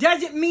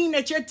 Doesn't mean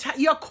that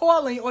your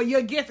calling or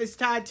your gift is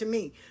tied to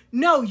me.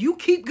 No, you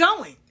keep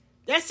going.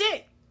 That's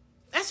it.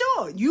 That's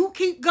all. You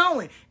keep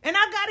going. And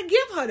I got to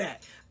give her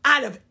that.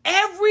 Out of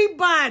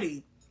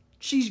everybody,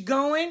 she's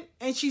going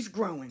and she's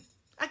growing.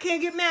 I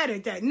can't get mad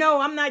at that.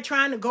 No, I'm not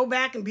trying to go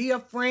back and be a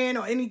friend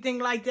or anything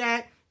like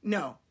that.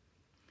 No.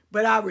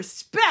 But I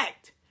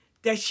respect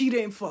that she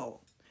didn't fold.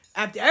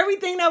 After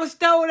everything that was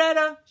thrown at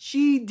her,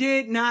 she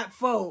did not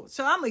fold.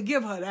 So I'm going to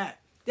give her that.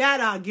 That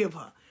I'll give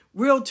her.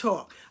 Real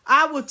talk.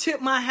 I will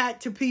tip my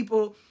hat to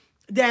people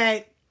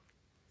that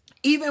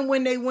even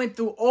when they went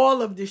through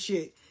all of the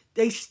shit,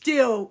 they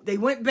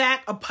went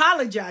back,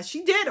 apologized.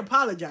 She did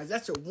apologize.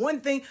 That's the one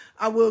thing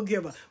I will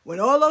give her. When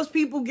all those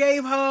people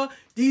gave her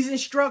these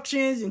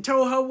instructions and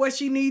told her what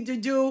she needed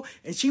to do,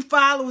 and she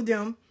followed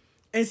them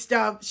and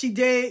stuff, she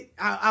did.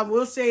 I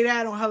will say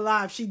that on her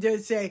live. She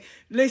did say,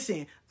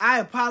 listen, I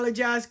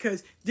apologize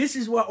because this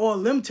is what all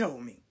them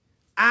told me.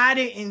 I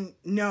didn't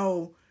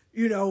know,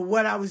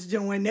 what I was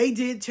doing. They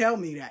did tell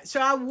me that. So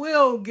I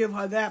will give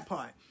her that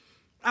part.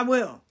 I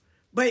will.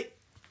 But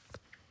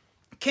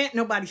can't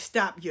nobody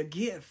stop your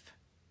gift.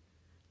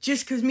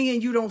 Just because me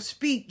and you don't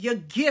speak, your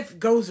gift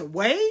goes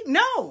away?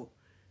 No,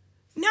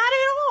 not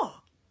at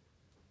all.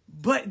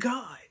 But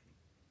God.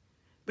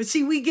 But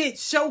see, we get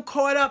so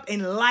caught up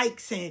in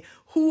likes and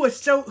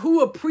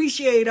who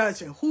appreciate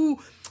us and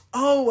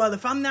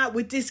if I'm not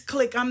with this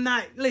clique, I'm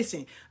not.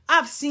 Listen,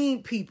 I've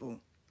seen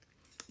people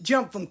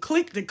jump from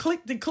clique to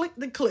clique to clique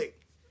to clique.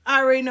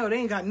 I already know they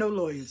ain't got no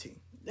loyalty.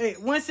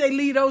 Once they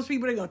leave those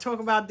people, they're going to talk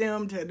about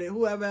them to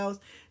whoever else.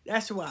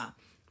 That's why.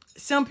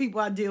 Some people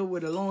I deal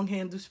with a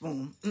long-handled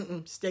spoon.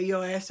 Stay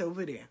your ass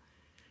over there.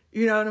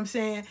 You know what I'm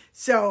saying?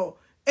 So,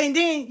 and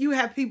then you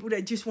have people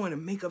that just want to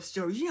make up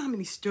stories. You know how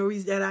many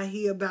stories that I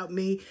hear about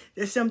me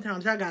that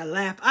sometimes I got to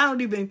laugh.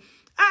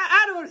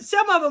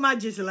 Some of them I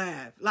just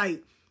laugh.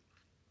 Like,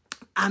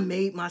 I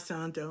made my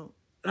santo.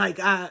 Like,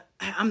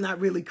 I'm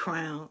not really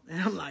crowned.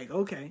 And I'm like,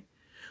 okay.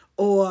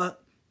 Or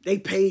they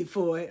paid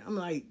for it. I'm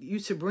like, you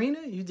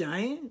Sabrina? You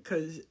Diane?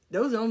 Because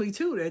those are only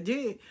two that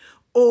did.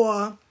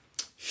 Or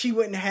she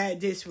wouldn't have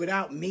had this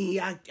without me.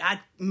 I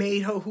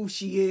made her who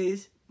she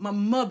is. My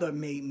mother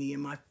made me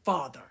and my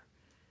father.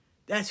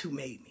 That's who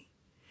made me.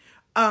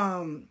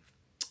 Oh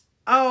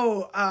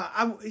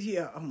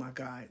my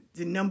God.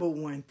 The number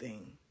one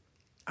thing.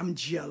 I'm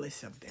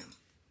jealous of them.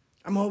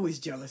 I'm always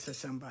jealous of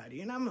somebody.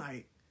 And I'm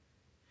like,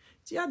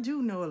 y'all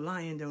do know a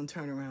lion don't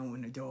turn around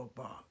when the dog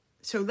barks.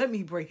 So let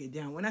me break it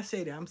down. When I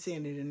say that, I'm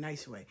saying it in a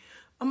nice way.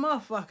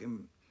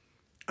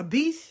 A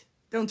beast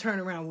don't turn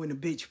around when a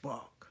bitch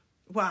bark.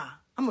 Why?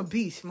 I'm a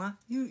beast, man.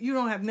 You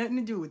don't have nothing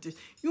to do with this.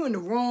 You in the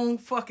wrong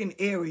fucking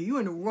area. You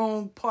in the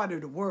wrong part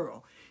of the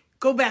world.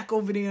 Go back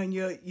over there on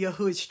your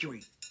hood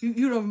street.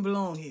 You don't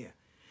belong here.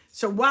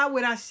 So why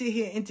would I sit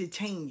here and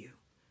entertain you?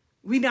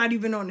 We not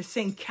even on the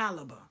same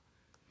caliber.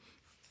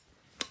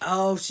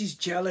 Oh, she's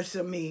jealous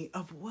of me.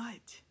 Of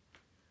what?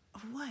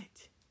 Of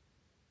what?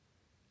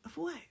 Of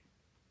what?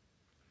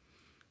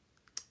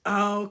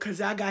 Oh,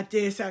 because I got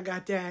this, I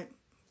got that.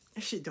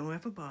 That shit don't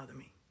ever bother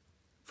me.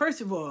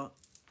 First of all,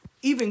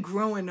 even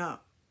growing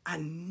up,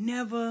 it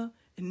never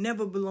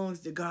belongs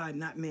to God,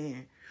 not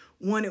man,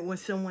 wanted what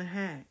someone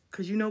had.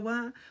 Because you know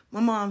why? My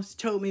mom's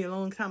told me a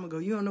long time ago,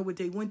 you don't know what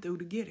they went through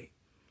to get it.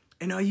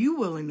 And are you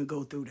willing to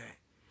go through that?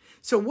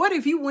 So what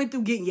if you went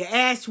through getting your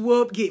ass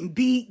whooped, getting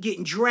beat,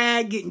 getting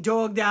dragged, getting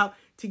dogged out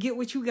to get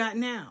what you got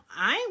now.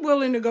 I ain't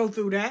willing to go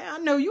through that. I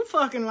know you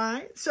fucking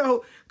lying.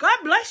 So God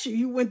bless you.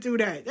 You went through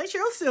that. That's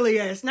your silly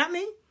ass, not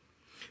me.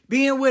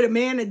 Being with a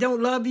man that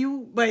don't love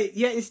you, but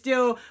yet and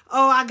still,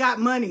 oh, I got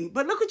money.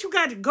 But look what you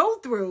got to go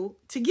through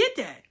to get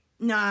that.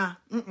 Nah,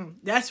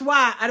 that's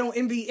why I don't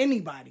envy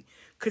anybody.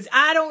 Because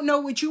I don't know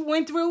what you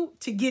went through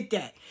to get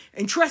that.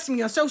 And trust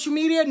me, on social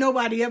media,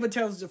 nobody ever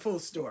tells the full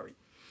story.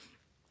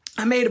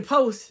 I made a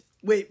post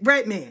with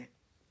Redman,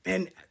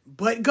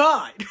 but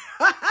God.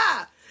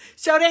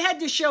 So they had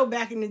this show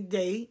back in the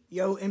day,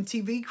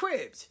 MTV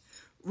Cribs.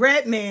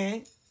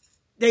 Redman,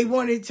 they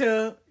wanted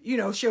to,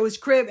 show his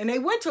crib. And they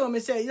went to him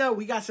and said,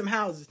 we got some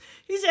houses.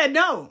 He said,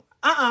 no,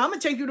 I'm going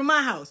to take you to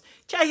my house.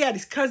 Child, he had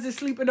his cousin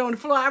sleeping on the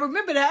floor. I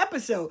remember that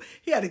episode.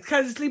 He had his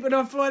cousin sleeping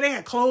on the floor. They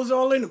had clothes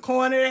all in the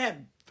corner. They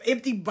had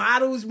empty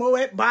bottles,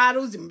 Moet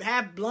bottles, and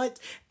half blunts,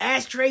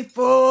 ashtray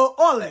full,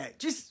 all that.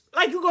 Just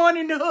like you going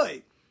in the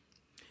hood.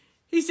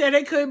 He said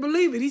they couldn't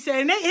believe it. He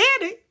said, and they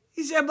had it.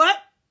 He said, but,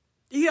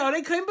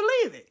 they couldn't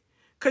believe it.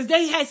 Because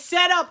they had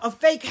set up a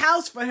fake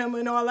house for him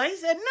and all that. He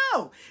said,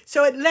 no.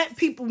 So it let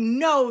people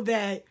know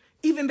that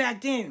even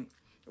back then,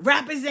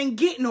 rappers ain't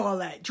getting all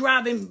that.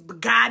 Driving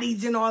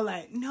Bugattis and all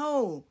that.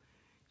 No,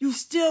 you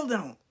still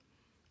don't.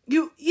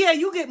 You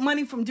get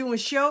money from doing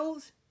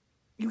shows.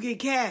 You get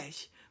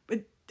cash.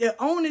 But the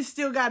owners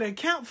still got to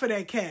account for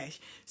that cash.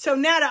 So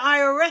now the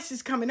IRS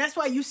is coming. That's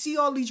why you see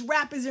all these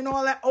rappers and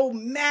all that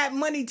mad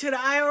money to the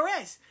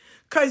IRS.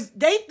 Because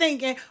they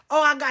thinking,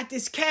 I got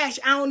this cash.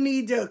 I don't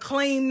need to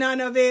claim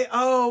none of it.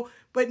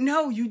 But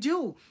no, you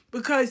do.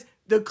 Because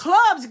the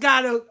clubs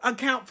got to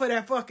account for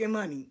that fucking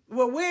money.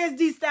 Well, where's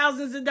these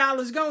thousands of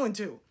dollars going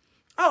to?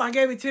 I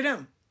gave it to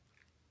them.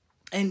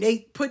 And they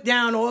put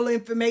down all the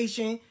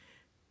information.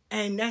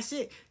 And that's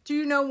it. Do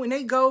you know when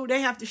they go,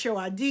 they have to show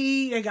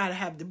ID. They got to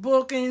have the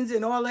bookings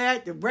and all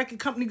that. The record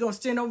company going to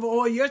send over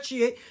all your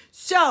shit.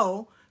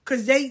 So,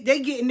 because they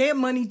getting their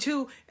money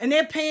too. And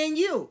they're paying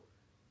you.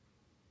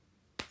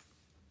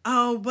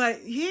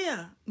 But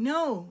yeah,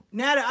 no.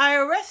 Now the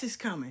IRS is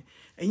coming.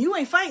 And you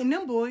ain't fighting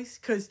them boys.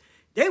 Because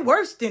they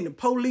worse than the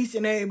police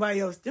and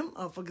everybody else. Them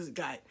motherfuckers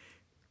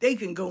they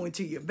can go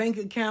into your bank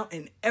account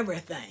and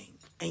everything.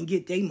 And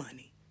get their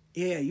money.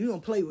 Yeah, you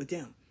don't play with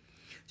them.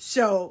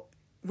 So,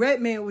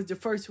 Redman was the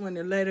first one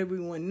to let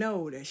everyone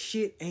know that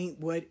shit ain't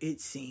what it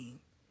seemed.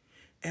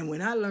 And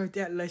when I learned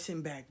that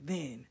lesson back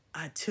then,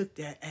 I took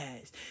that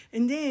as.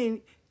 And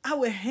then I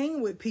would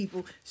hang with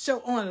people. So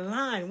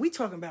online, we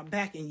talking about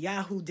back in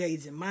Yahoo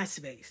days in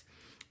MySpace.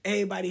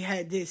 Everybody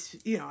had this,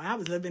 I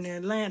was living in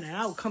Atlanta and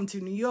I would come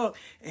to New York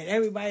and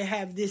everybody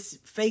have this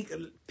fake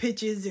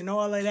pictures and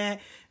all of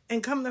that.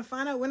 And come to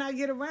find out when I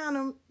get around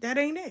them, that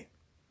ain't it.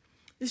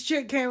 This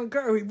chick, Karen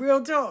Curry,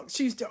 real talk.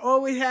 She used to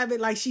always have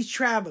it like she's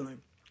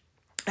traveling.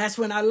 That's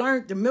when I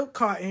learned the milk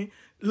carton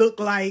looked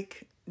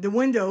like the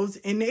windows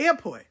in the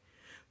airport.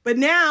 But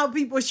now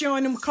people are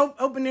showing them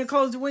open and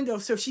close the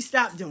windows, so she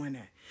stopped doing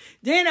that.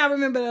 Then I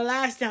remember the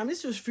last time,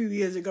 this was a few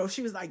years ago,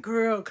 she was like,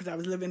 girl, because I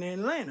was living in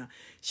Atlanta.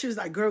 She was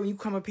like, girl, when you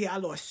come up here, I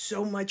lost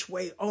so much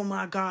weight. Oh,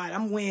 my God.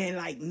 I'm weighing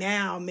like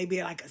now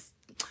maybe like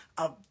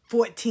a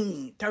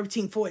 13,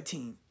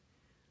 14.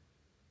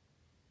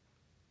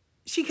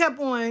 She kept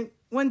on.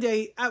 One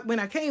day, when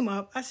I came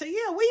up, I said,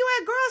 yeah, where you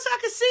at, girl, so I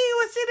can see you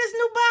and see this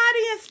new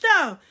body and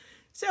stuff.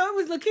 So it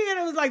was Lakia, and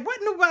it was like, what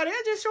new body?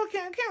 I just saw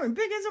Karen,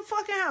 big as a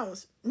fucking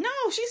house. No,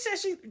 she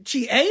said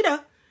she ate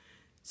her.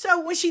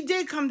 So when she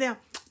did come down,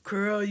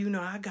 girl,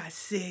 I got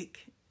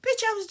sick.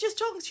 Bitch, I was just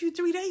talking to you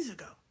 3 days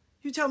ago.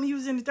 You told me you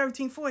was in the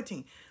 13,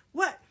 14.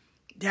 What?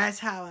 That's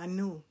how I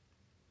knew.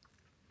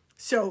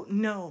 So,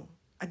 no,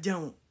 I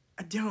don't.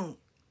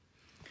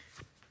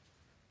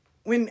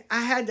 When I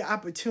had the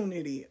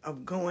opportunity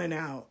of going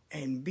out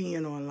and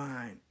being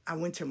online, I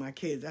went to my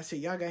kids. I said,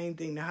 y'all got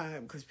anything to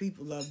hide? Because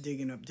people love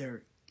digging up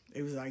dirt.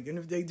 It was like, and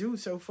if they do,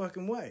 so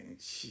fucking what?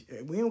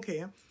 We don't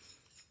care.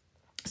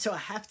 So I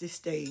have to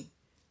stay,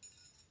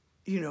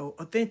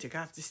 authentic. I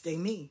have to stay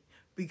me.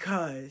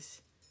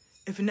 Because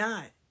if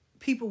not,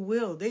 people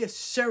they'll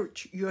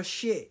search your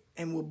shit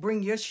and will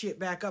bring your shit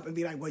back up and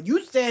be like, well,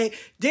 you said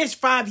this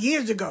 5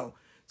 years ago.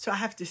 So I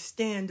have to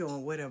stand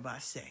on whatever I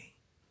say.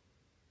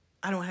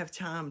 I don't have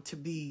time to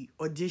be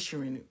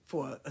auditioning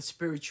for a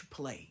spiritual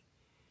play.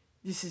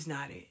 This is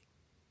not it.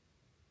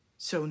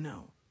 So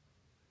no.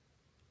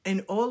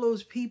 And all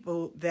those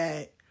people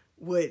that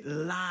would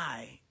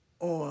lie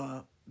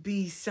or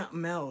be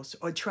something else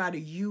or try to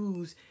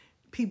use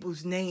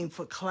people's name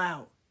for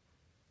clout.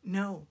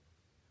 No.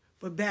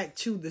 But back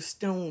to the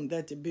stone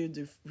that the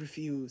builder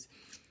refused.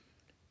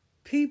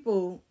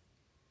 People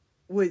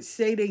would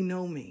say they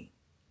know me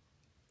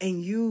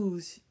and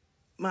use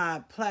my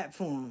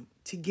platform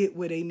to get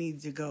where they need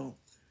to go.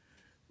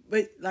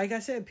 But like I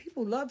said,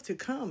 people love to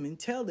come and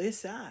tell their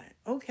side.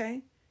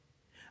 Okay.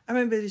 I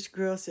remember this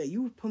girl said,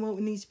 you were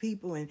promoting these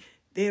people and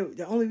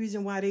the only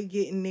reason why they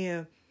getting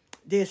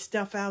their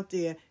stuff out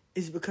there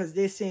is because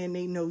they're saying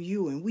they know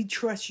you and we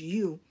trust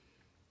you.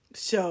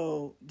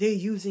 So they're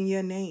using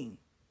your name.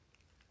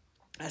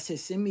 I said,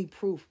 send me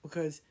proof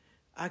because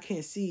I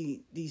can't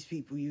see these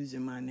people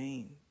using my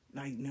name.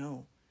 Like,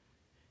 no.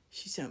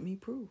 She sent me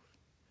proof.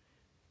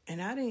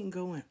 And I didn't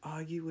go and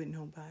argue with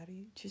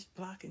nobody. Just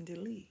block and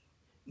delete.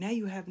 Now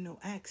you have no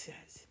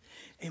access.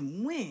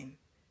 And when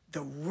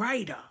the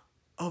writer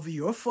of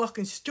your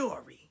fucking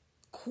story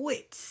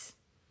quits,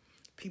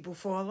 people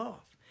fall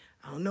off.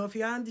 I don't know if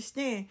y'all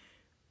understand.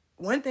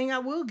 One thing I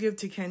will give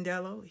to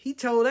Candelo, he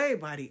told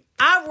everybody,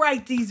 I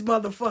write these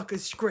motherfucking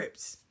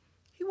scripts.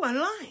 He wasn't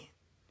lying.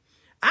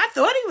 I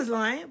thought he was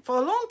lying for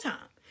a long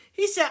time.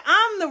 He said,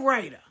 I'm the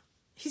writer.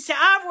 He said,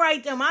 I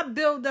write them. I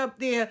build up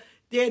their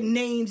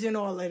names and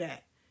all of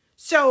that.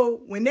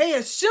 So when they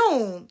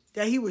assumed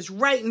that he was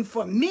writing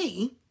for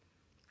me,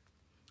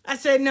 I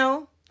said,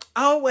 no.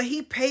 Oh, well,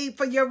 he paid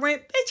for your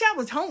rent. Bitch, I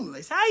was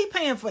homeless. How are you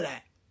paying for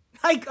that?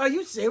 Like, are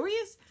you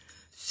serious?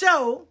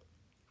 So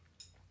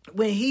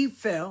when he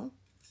fell,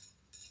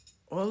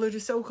 all of the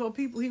so-called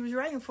people he was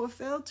writing for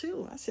fell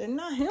too. I said,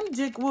 not him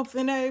dick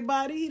whooping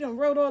everybody. He done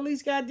wrote all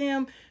these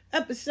goddamn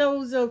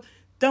episodes of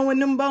throwing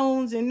them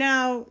bones, and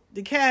now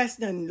the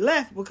cast done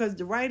left because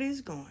the writer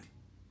is gone.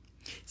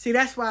 See,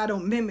 that's why I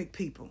don't mimic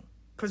people.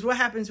 Because what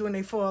happens when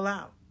they fall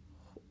out?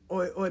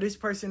 Or this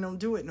person don't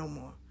do it no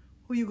more?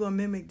 Who you going to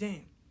mimic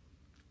then?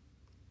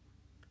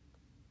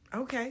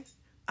 Okay.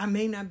 I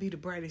may not be the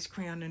brightest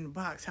crayon in the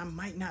box. I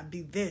might not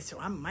be this,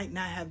 or I might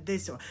not have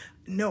this, or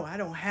no, I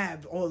don't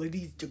have all of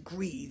these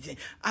degrees, and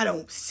I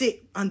don't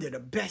sit under the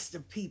best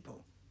of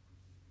people.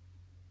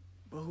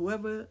 But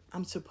whoever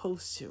I'm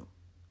supposed to,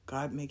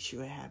 God makes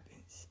sure it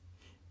happens.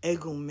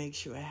 Ego makes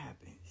sure it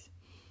happens.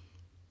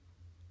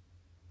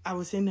 I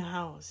was in the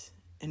house,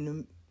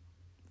 and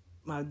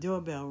my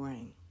doorbell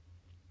rang.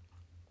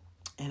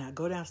 And I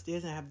go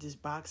downstairs, and I have this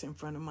box in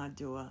front of my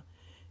door,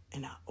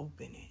 and I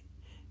open it.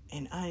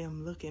 And I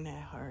am looking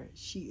at her.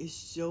 She is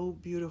so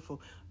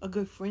beautiful. A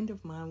good friend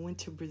of mine went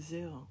to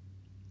Brazil.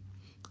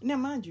 Now,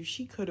 mind you,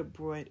 she could have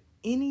brought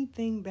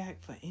anything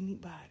back for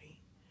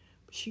anybody.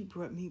 But she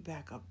brought me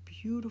back a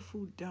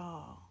beautiful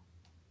doll,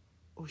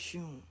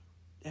 Oshun,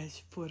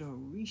 that's for the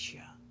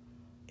Orisha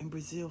in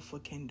Brazil for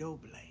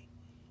Candomblé.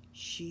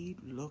 She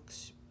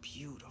looks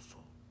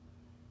beautiful.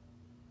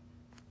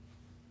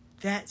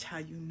 That's how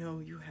you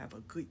know you have a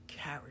good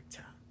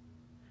character.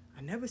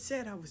 I never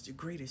said I was the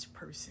greatest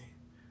person.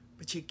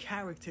 But your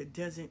character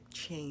doesn't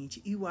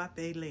change.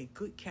 Iwapele,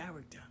 good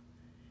character.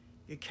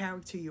 Your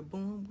character you're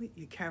born with,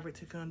 your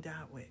character gonna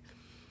die with.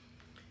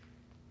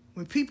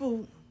 When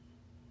people,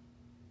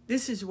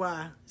 this is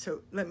why,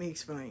 so let me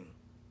explain.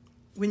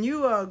 When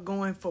you are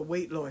going for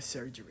weight loss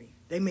surgery,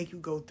 they make you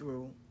go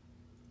through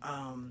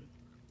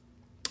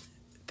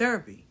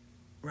therapy,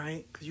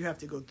 right? Because you have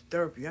to go to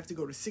therapy. You have to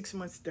go to 6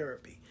 months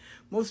therapy.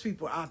 Most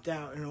people opt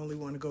out and only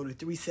want to go to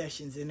 3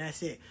 sessions, and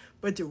that's it.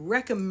 But the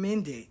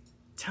recommended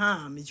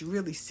time is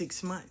really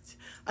 6 months.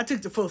 I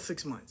took the full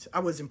 6 months. I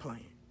wasn't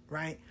playing,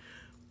 right?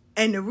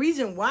 And the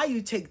reason why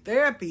you take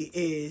therapy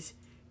is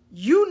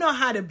you know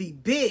how to be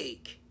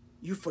big.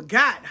 You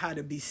forgot how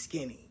to be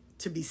skinny,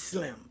 to be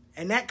slim.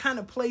 And that kind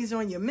of plays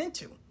on your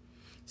mental.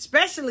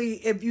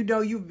 Especially if you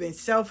know you've been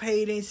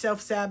self-hating,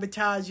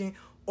 self-sabotaging,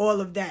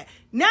 all of that.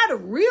 Now the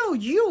real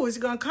you is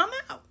going to come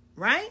out,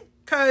 right?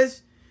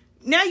 Because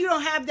now you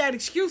don't have that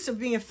excuse of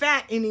being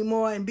fat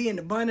anymore and being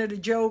the butt of the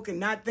joke and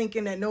not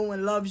thinking that no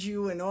one loves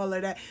you and all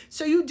of that.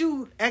 So you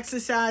do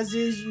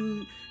exercises,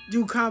 you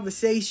do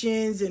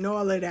conversations and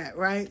all of that,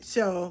 right?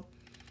 So,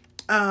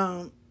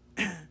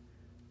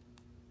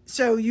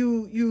 so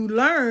you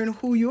learn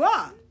who you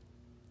are.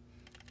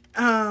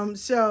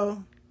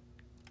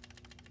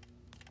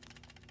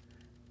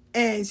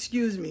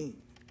 Excuse me.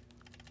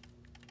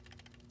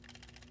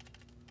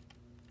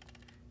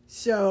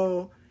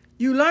 So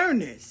you learn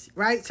this,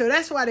 right? So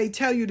that's why they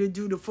tell you to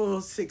do the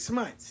full 6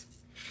 months.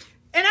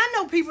 And I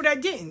know people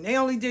that didn't. They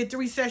only did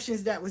 3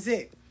 sessions. That was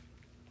it.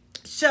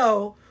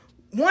 So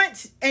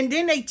and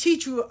then they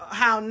teach you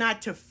how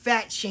not to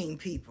fat shame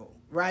people,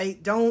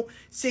 right? Don't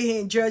sit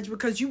here and judge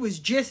because you was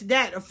just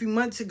that a few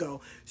months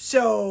ago.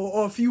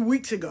 Or a few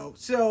weeks ago.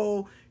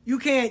 So you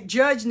can't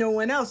judge no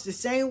one else. The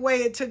same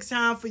way it took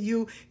time for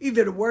you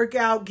either to work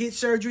out, get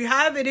surgery,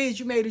 however it is,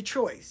 you made a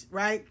choice,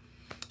 right?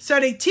 So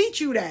they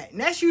teach you that.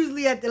 And that's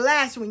usually at the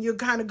last when you're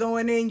kind of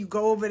going in. You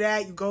go over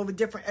that. You go over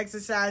different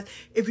exercise.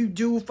 If you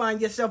do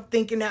find yourself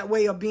thinking that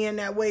way or being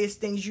that way, it's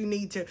things you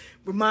need to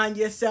remind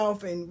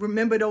yourself and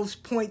remember those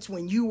points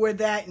when you were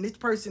that. And this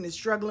person is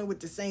struggling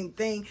with the same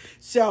thing.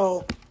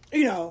 So,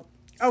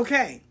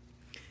 okay.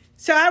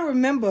 So I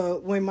remember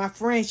when my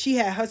friend, she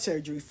had her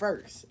surgery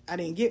first. I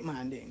didn't get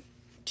mine then.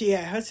 She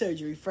had her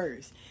surgery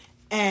first.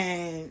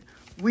 And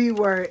we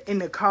were in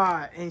the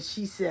car and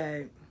she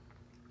said,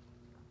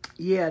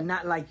 yeah,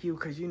 not like you,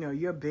 because,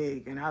 you're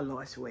big and I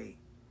lost weight.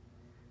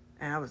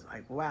 And I was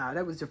like, wow,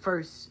 that was the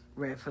first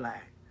red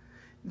flag.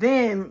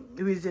 Then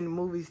we was in the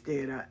movie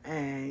theater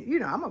and,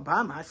 I'm going to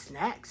buy my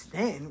snacks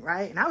then,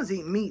 right? And I was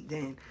eating meat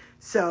then.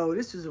 So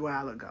this was a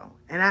while ago.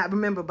 And I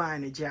remember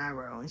buying a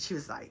gyro and she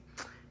was like,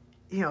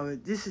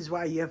 this is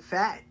why you're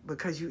fat,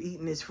 because you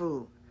eating this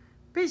food.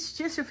 Bitch,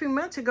 just a few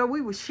months ago,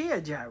 we would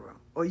share gyro.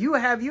 Or you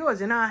would have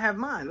yours and I have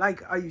mine.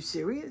 Like, are you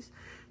serious?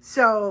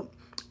 So,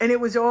 and it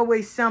was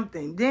always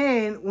something.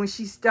 Then when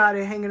she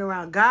started hanging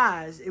around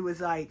guys, it was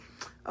like,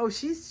 oh,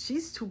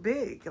 she's too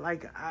big.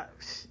 Like,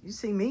 you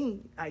see me?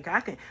 Like, I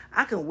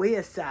can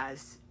wear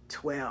size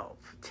 12,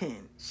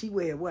 10. She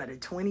wear what, a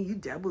 20? You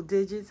double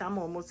digits? I'm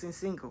almost in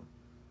single.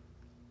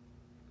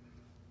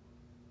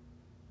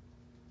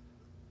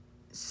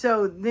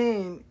 So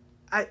then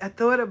I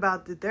thought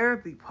about the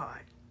therapy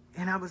part.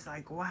 And I was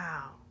like,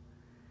 wow,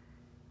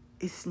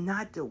 it's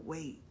not the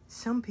weight.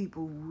 Some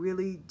people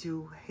really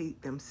do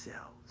hate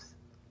themselves.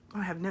 It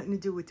don't have nothing to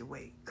do with the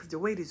weight, because the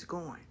weight is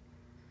gone.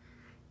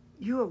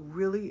 You are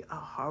really a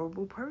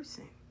horrible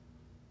person.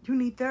 You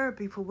need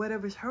therapy for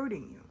whatever's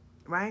hurting you,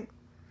 right?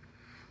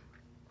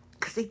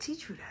 Because they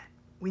teach you that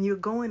when you're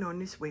going on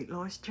this weight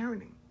loss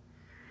journey.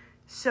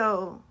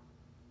 So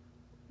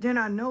then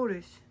I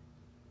noticed,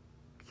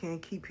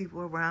 can't keep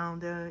people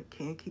around her,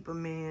 can't keep a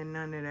man,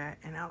 none of that.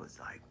 And I was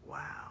like,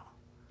 wow,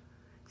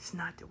 it's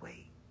not the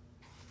weight.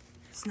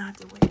 It's not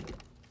the weight.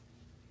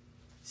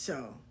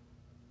 So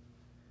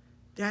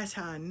that's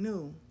how I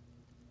knew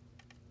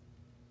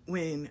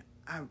when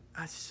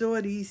I saw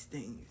these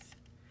things.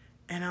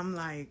 And I'm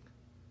like,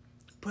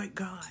 but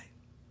God,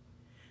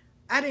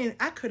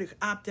 I could have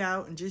opted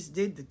out and just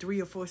did the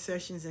 3 or 4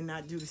 sessions and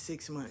not do the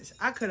 6 months.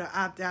 I could have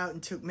opted out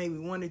and took maybe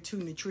 1 or 2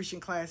 nutrition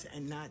classes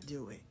and not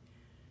do it.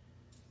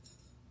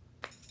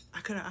 I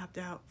could have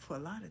opted out for a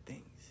lot of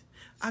things.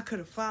 I could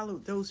have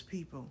followed those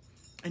people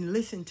and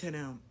listened to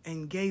them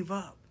and gave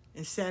up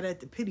and sat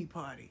at the pity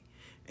party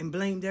and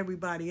blamed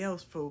everybody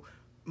else for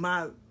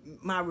my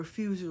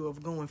refusal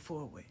of going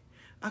forward.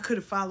 I could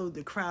have followed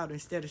the crowd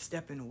instead of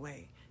stepping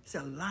away.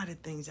 There's a lot of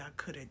things I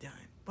could have done,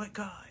 but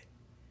God.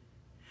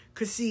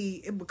 Because see,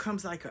 it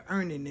becomes like an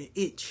earning an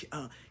itch.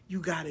 You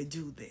got to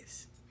do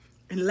this.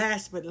 And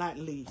last but not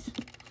least,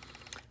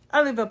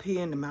 I live up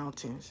here in the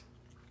mountains.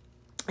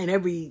 And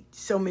every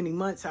so many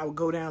months, I would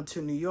go down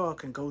to New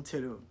York and go to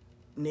the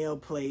nail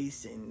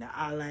place and the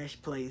eyelash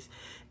place.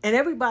 And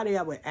everybody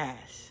I would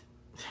ask,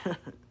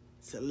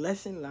 it's a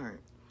lesson learned.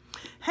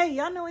 Hey,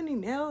 y'all know any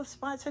nail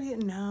spots out here?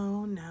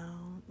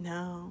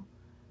 No.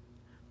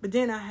 But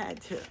then I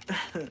had to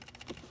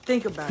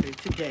think about it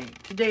today.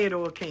 Today it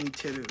all came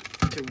to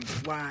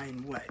why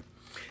and what.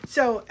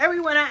 So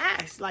everyone I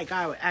asked, like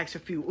I would ask a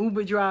few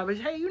Uber drivers,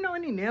 hey, you know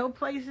any nail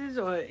places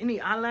or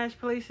any eyelash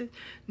places?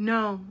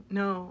 No. I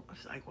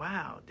was like,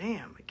 wow,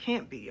 damn, it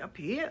can't be up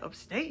here,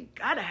 upstate.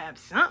 Gotta have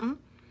something.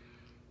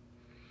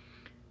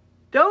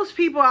 Those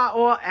people I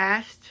all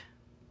asked,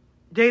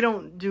 they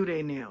don't do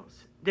their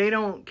nails. They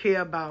don't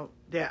care about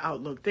their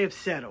outlook. They've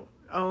settled.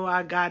 Oh,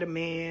 I got a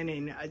man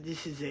and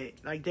this is it.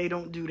 Like they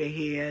don't do their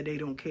hair. They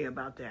don't care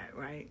about that,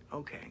 right?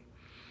 Okay.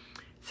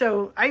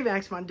 So I even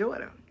asked my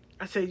daughter.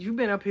 I said, you've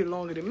been up here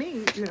longer than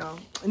me, you know.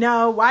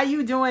 No, why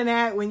you doing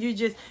that when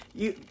you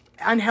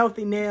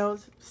unhealthy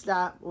nails?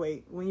 Stop.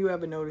 Wait, when you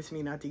ever notice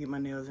me not to get my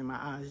nails and my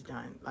eyes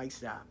done? Like,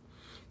 stop.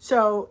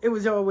 So it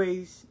was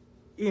always,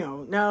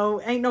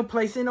 no, ain't no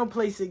place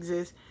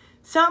exists.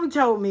 Something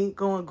told me,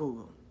 go on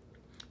Google.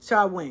 So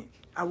I went,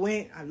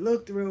 I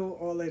looked through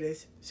all of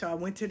this. So I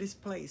went to this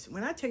place.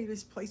 When I tell you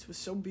this place was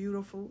so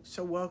beautiful,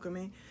 so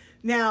welcoming.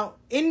 Now,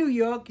 in New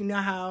York, you know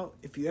how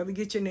if you ever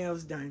get your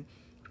nails done,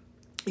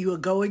 you will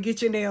go and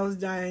get your nails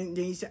done.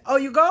 Then you say, oh,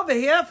 you go over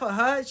here for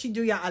her. She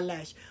do your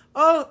eyelash.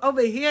 Oh,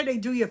 over here, they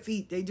do your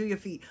feet.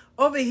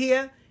 Over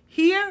here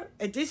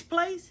at this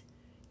place,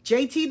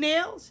 JT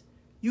Nails,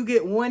 you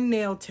get one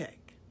nail tech.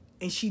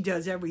 And she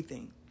does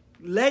everything.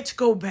 Let's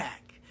go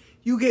back.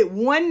 You get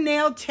one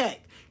nail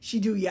tech.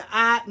 She do your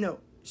eye. No,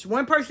 it's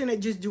one person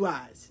that just do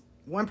eyes.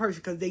 One person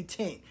because they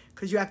tint.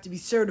 Because you have to be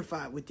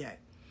certified with that.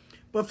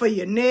 But for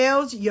your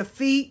nails, your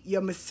feet,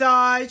 your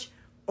massage,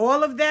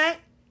 all of that,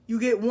 you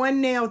get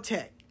one nail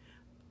tech.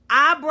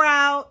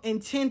 Eyebrow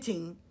and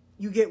tinting,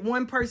 you get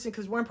one person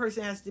because one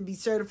person has to be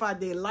certified,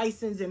 they're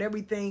licensed and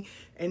everything,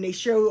 and they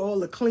show all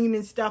the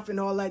cleaning stuff and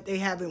all that they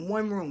have in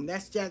one room.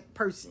 That's that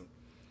person.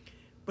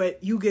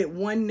 But you get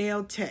one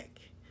nail tech.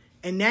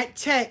 And that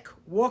tech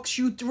walks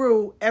you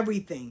through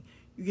everything.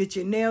 You get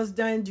your nails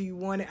done. Do you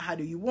want it? How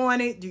do you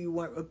want it? Do you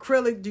want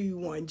acrylic? Do you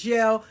want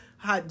gel?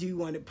 How do you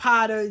want it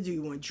powder? Do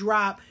you want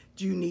drop?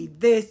 Do you need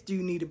this? Do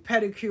you need a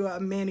pedicure, a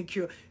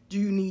manicure? Do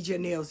you need your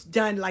nails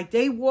done? Like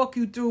they walk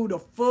you through the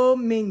full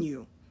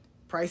menu.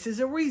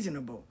 Prices are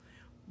reasonable.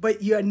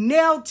 But your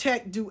nail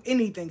tech do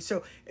anything.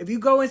 So if you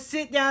go and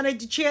sit down at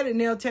the chair, the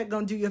nail tech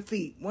gonna do your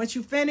feet. Once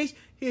you finish,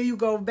 here you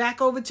go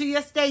back over to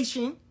your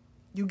station.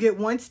 You get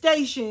one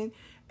station,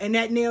 and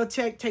that nail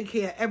tech take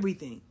care of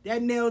everything.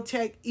 That nail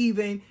tech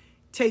even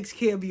takes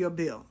care of your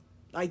bill.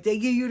 Like they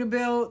give you the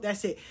bill,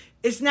 that's it.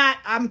 It's not,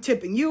 I'm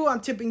tipping you,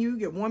 you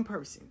get one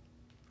person.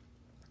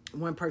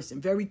 One person,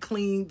 very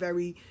clean,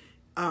 very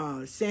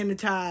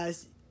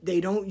sanitized.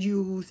 They don't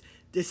use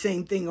the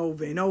same thing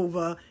over and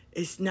over.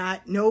 It's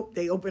not, nope,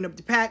 they open up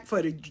the pack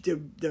for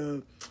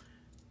the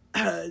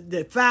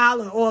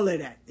file and all of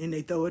that, and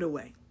they throw it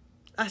away.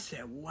 I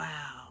said,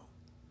 wow.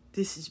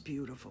 This is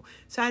beautiful.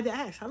 So I had to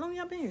ask, how long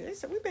y'all been here? They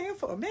said, we've been here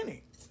for a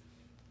minute.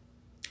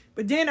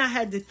 But then I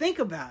had to think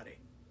about it.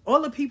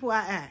 All the people I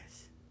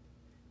asked,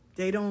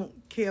 they don't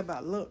care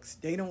about looks.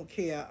 They don't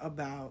care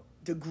about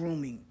the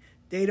grooming.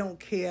 They don't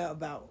care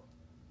about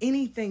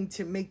anything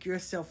to make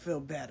yourself feel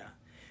better,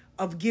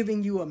 of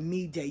giving you a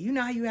me day. You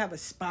know how you have a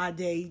spa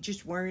day,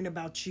 just worrying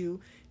about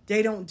you?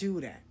 They don't do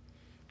that.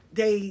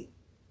 They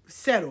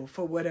settle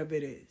for whatever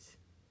it is.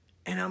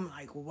 And I'm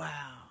like,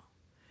 wow.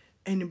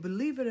 And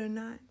believe it or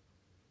not,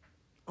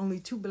 only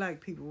 2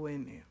 black people were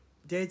in there.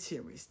 Dead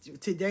serious.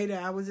 Today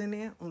that I was in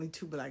there, only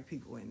 2 black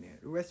people were in there.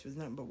 The rest was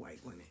nothing but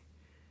white women.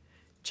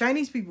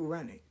 Chinese people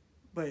run it,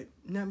 but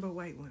nothing but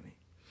white women.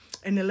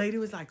 And the lady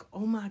was like,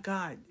 oh my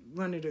God,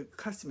 one of the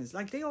customers,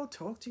 like they all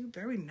talk to you,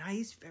 very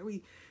nice,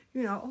 very,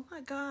 oh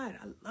my God,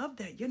 I love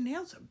that. Your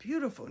nails are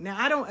beautiful. Now,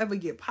 I don't ever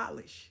get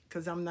polished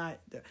because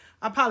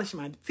I polish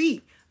my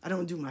feet. I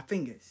don't do my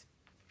fingers.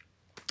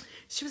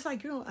 She was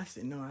like, I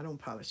said, no, I don't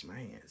polish my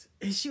hands.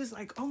 And she was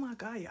like, oh my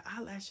God, your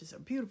eyelashes are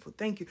beautiful.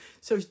 Thank you.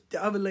 So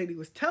the other lady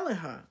was telling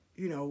her,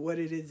 what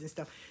it is and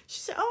stuff. She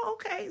said, oh,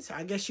 okay. So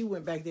I guess she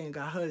went back there and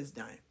got hers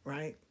done,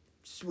 right?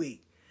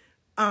 Sweet.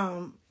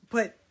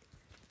 But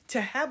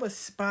to have a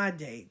spa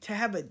day, to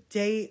have a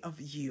day of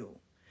you,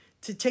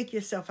 to take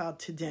yourself out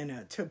to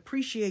dinner, to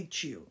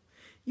appreciate you.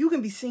 You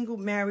can be single,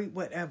 married,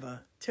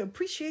 whatever, to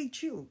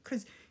appreciate you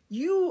because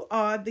you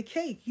are the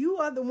cake. You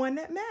are the one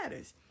that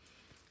matters.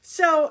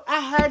 So I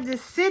had to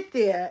sit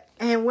there,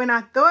 and when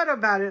I thought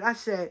about it, I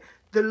said,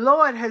 the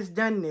Lord has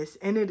done this,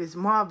 and it is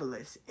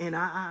marvelous in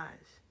our eyes.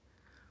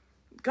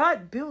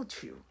 God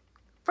built you.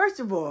 First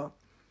of all,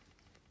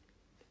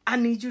 I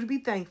need you to be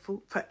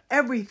thankful for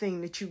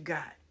everything that you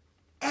got.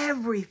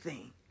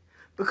 Everything.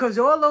 Because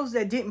all those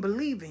that didn't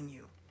believe in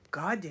you,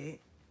 God did.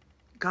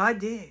 God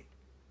did.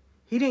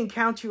 He didn't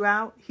count you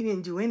out. He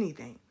didn't do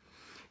anything.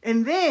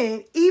 And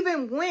then,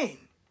 even when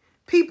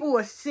people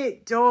will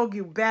sit, dog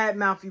you,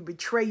 badmouth you,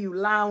 betray you,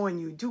 lie on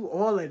you, do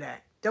all of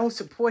that, don't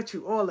support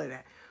you, all of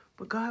that.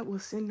 But God will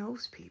send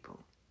those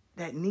people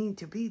that need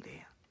to be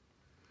there.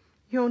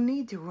 You don't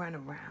need to run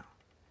around.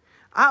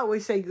 I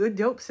always say good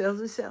dope sells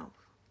itself.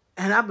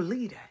 And I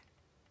believe that.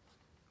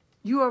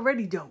 You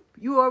already dope.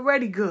 You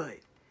already good.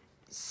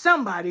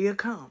 Somebody will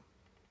come.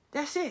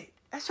 That's it.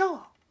 That's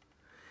all.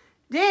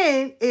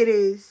 Then it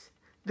is,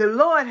 the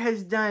Lord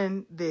has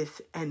done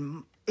this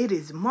and it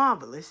is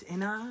marvelous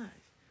in our eyes.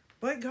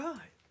 But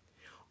God,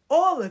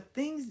 all the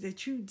things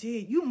that you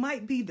did, you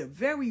might be the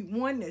very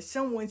one that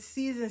someone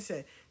sees and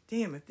says,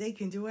 damn, if they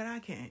can do it, I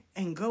can.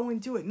 And go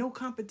and do it. No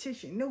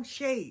competition, no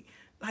shade.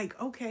 Like,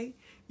 okay,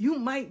 you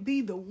might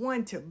be the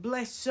one to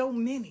bless so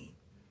many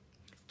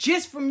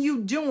just from you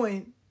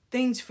doing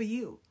things for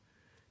you.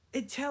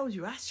 It tells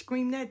you, I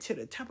scream that to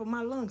the top of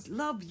my lungs.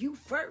 Love you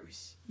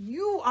first.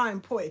 You are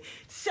important.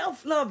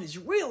 Self-love is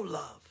real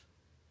love.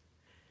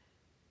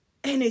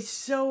 And it's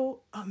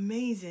so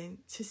amazing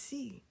to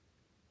see.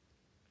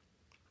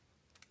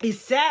 It's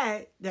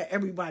sad that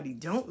everybody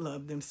don't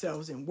love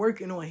themselves and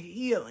working on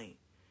healing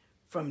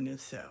from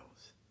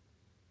themselves.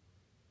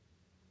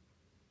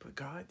 But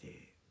God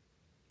did.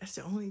 That's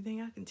the only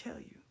thing I can tell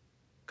you.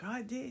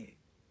 God did.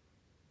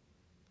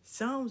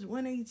 Psalms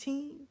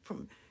 118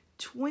 from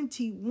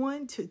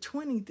 21 to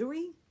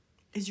 23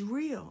 is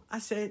real. I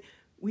said,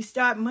 we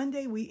start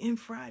Monday, we end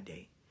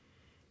Friday.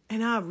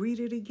 And I'll read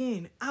it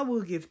again. I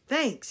will give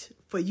thanks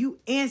for you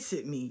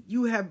answered me.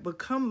 You have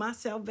become my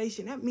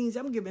salvation. That means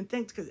I'm giving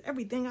thanks because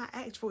everything I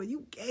asked for,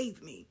 you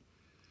gave me.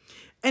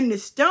 And the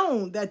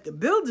stone that the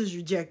builders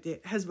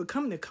rejected has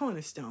become the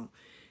cornerstone.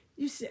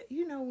 You said,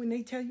 when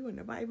they tell you in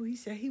the Bible, he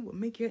said he will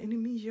make your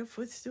enemies your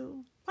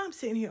footstool. Well, I'm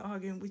sitting here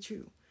arguing with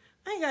you.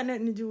 I ain't got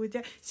nothing to do with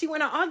that. See,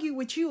 when I argue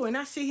with you and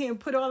I sit here and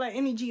put all that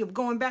energy of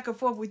going back and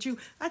forth with you,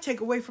 I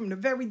take away from the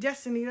very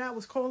destiny that I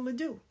was called to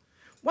do.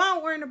 Why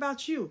I'm worrying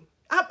about you?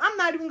 I'm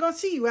not even going to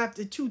see you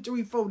after 2,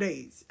 3, 4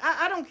 days.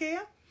 I don't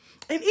care.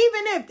 And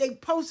even if they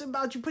post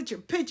about you, put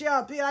your picture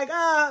up, be like,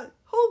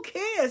 who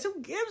cares?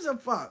 Who gives a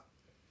fuck?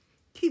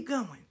 Keep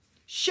going.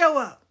 Show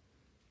up.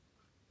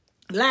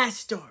 Last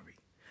story.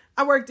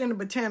 I worked in a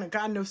Botanica.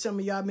 I know some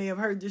of y'all may have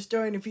heard this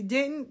story, and if you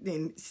didn't,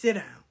 then sit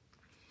down.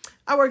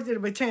 I worked at a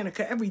Botanica.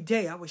 Every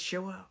day I would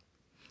show up.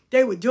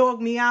 They would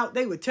dog me out.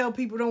 They would tell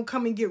people don't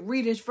come and get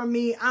readings from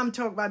me. I'm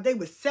talking about they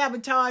would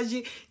sabotage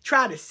it,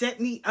 try to set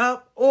me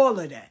up, all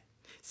of that.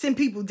 Send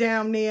people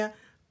down there.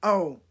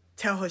 Oh,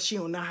 tell her she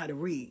don't know how to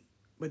read.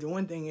 But the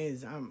one thing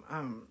is, I'm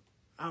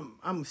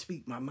gonna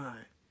speak my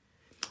mind.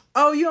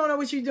 Oh, you don't know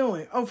what you're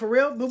doing. Oh, for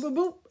real? Boop, boop,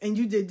 boop. And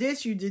you did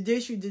this, you did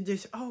this, you did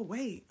this. Oh,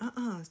 wait.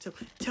 So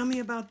tell me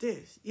about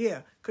this.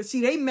 Yeah. Because,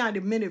 see, they might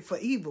have meant it for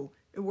evil.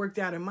 It worked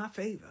out in my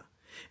favor.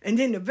 And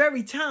then the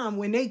very time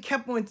when they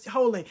kept on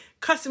holding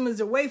customers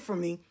away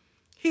from me,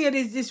 here it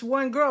is this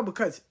one girl,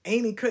 because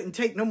Amy couldn't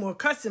take no more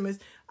customers.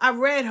 I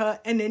read her,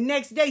 and the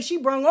next day she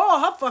brought all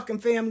her fucking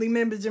family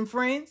members and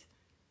friends.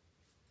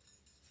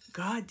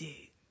 God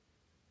did.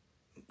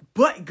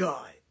 But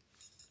God.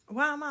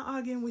 Why am I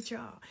arguing with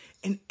y'all?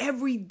 And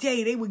every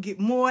day they would get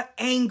more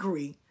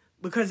angry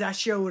because I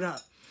showed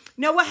up.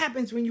 Now, what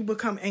happens when you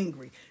become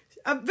angry?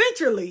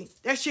 Eventually,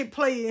 that shit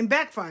plays and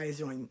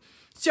backfires on you.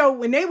 So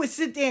when they would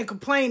sit there and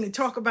complain and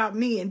talk about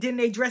me, and then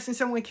they dressing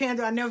someone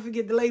candle, I never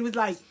forget the lady was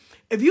like,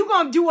 if you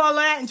going to do all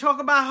that and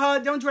talk about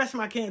her, don't dress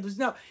my candles.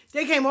 No,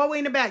 they came all the way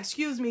in the back.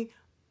 Excuse me,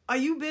 are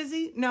you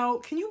busy? No,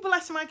 can you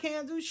bless my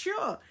candles?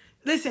 Sure.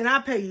 Listen,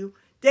 I'll pay you.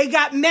 They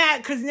got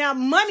mad because now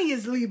money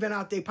is leaving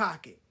out their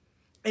pocket.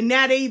 And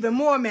now they even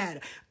more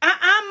mad.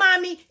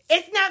 Mommy,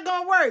 it's not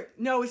going to work.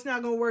 No, it's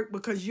not going to work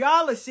because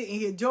y'all are sitting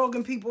here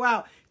dogging people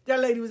out. That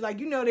lady was like,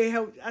 they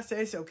helped. I said,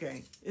 it's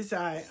okay. It's all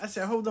right. I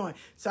said, hold on.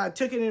 So I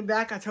took it in the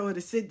back. I told her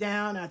to sit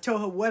down. I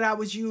told her what I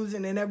was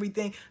using and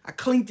everything. I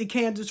cleaned the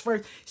candles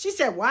first. She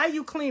said, why are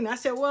you cleaning? I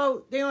said,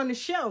 well, they're on the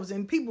shelves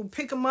and people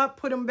pick them up,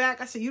 put them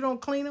back. I said, you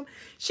don't clean them?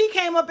 She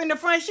came up in the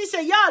front. She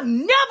said, y'all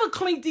never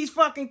cleaned these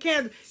fucking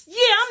candles.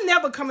 Yeah, I'm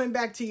never coming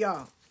back to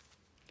y'all.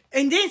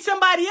 And then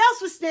somebody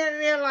else was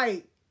standing there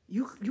like,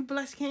 you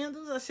bless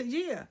candles? I said,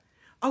 yeah.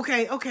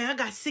 Okay, I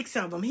got 6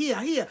 of them.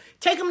 Here.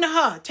 Take them to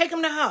her. Take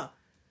them to her.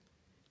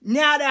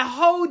 Now that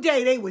whole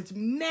day, they was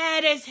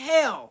mad as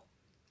hell.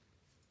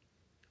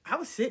 I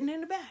was sitting in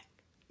the back,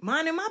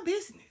 minding my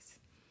business.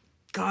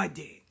 God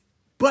did.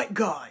 But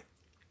God.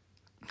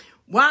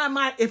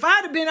 If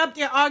I'd have been up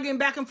there arguing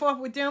back and forth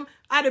with them,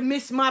 I'd have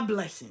missed my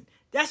blessing.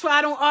 That's why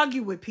I don't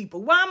argue with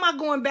people. Why am I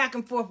going back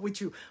and forth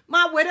with you?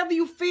 Whatever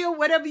you feel,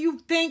 whatever you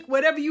think,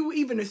 whatever you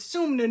even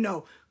assume to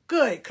know,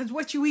 good, because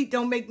what you eat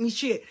don't make me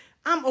shit.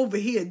 I'm over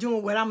here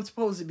doing what I'm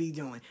supposed to be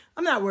doing.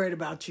 I'm not worried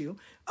about you.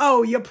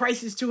 Oh, your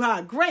price is too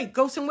high. Great,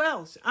 go somewhere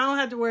else. I don't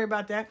have to worry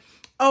about that.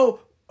 Oh,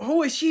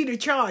 who is she to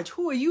charge?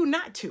 Who are you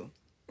not to?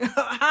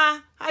 Hi,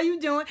 how you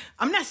doing?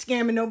 I'm not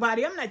scamming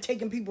nobody. I'm not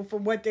taking people for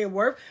what they're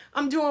worth.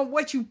 I'm doing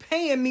what you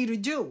paying me to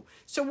do.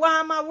 So why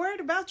am I worried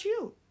about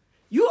you?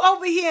 You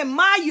over here in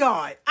my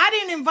yard. I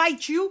didn't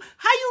invite you.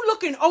 How you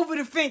looking over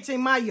the fence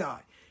in my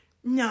yard?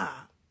 Nah.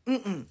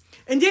 And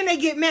then they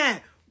get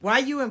mad. Why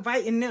you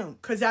inviting them?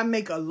 Because I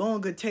make a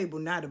longer table,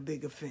 not a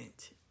bigger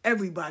fence.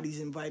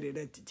 Everybody's invited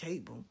at the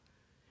table.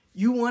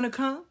 You want to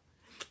come?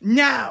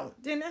 No.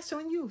 Then that's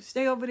on you.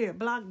 Stay over there.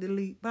 Block,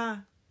 delete, bye.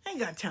 I ain't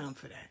got time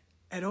for that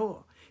at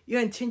all. Your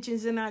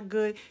intentions are not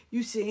good.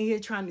 You sitting here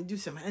trying to do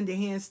some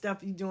underhand stuff.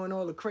 You doing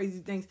all the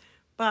crazy things.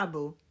 Bye,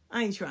 boo.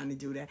 I ain't trying to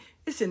do that.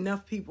 It's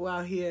enough people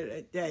out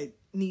here that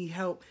need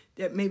help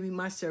that maybe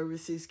my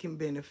services can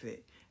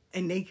benefit.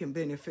 And they can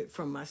benefit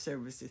from my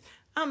services.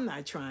 I'm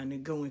not trying to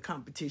go in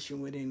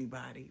competition with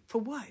anybody. For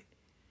what?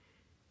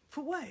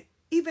 For what?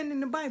 Even in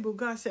the Bible,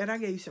 God said, I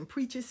gave you some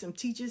preachers, some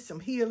teachers,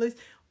 some healers,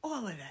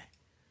 all of that.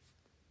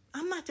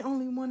 I'm not the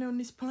only one on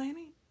this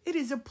planet. It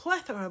is a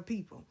plethora of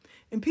people.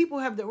 And people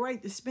have the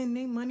right to spend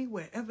their money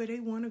wherever they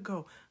want to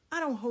go. I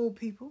don't hold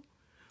people.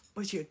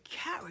 But your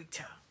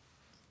character.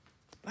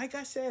 Like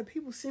I said,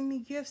 people send me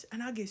gifts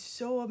and I get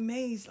so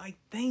amazed. Like,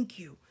 thank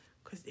you.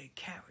 Because their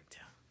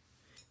character.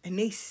 And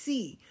they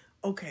see,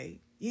 okay,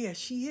 yeah,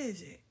 she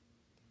is it.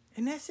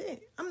 And that's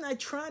it. I'm not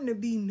trying to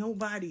be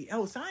nobody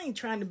else. I ain't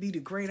trying to be the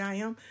great I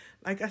am.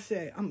 Like I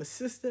said, I'm a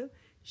sister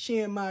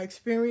sharing my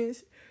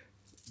experience,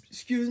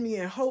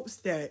 in hopes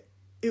that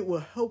it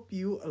will help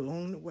you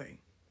along the way.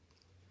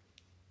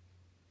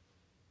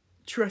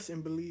 Trust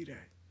and believe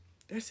that.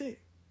 That's it.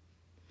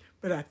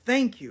 But I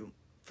thank you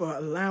for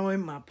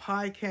allowing my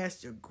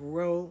podcast to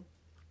grow.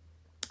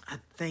 I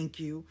thank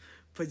you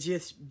for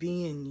just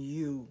being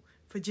you,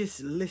 for just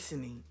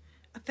listening.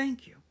 I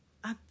thank you.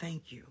 I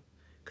thank you.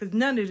 Because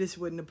none of this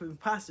wouldn't have been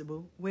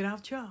possible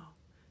without y'all.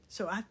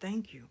 So I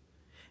thank you.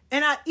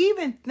 And I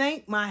even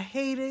thank my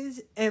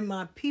haters and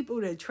my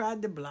people that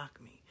tried to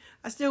block me.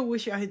 I still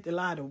wish I hit the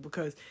lotto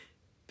because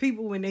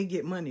people, when they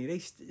get money,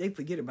 they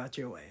forget about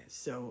your ass.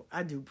 So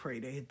I do pray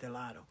they hit the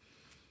lotto.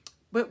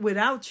 But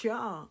without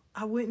y'all,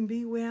 I wouldn't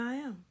be where I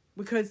am.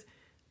 Because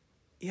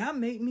y'all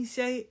make me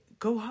say,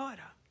 go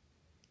harder.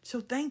 So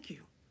thank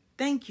you.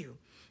 Thank you.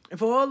 And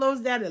for all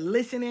those that are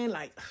listening,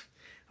 like,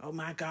 oh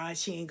my God,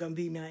 she ain't going to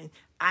be nothing.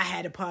 I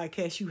had a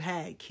podcast, you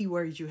had.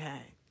 Keywords you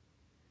had.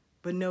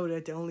 But know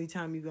that the only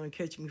time you're going to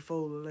catch me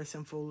fold unless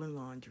I'm folding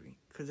laundry.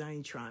 Because I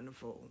ain't trying to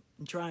fold.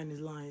 I'm trying this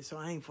lying, so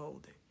I ain't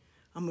folding.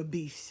 I'm a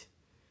beast.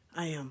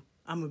 I am.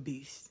 I'm a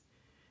beast.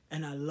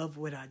 And I love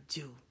what I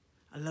do.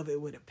 I love it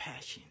with a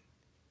passion.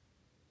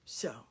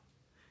 So,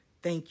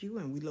 thank you.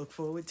 And we look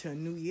forward to a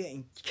new year.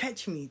 And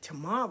catch me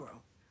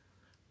tomorrow.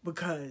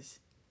 Because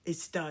it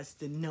starts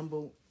the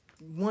number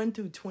 1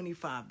 through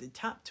 25, the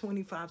top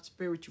 25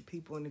 spiritual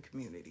people in the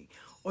community,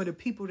 or the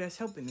people that's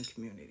helping the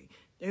community.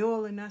 They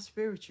all are not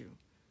spiritual.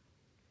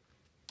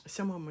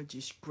 Some of them are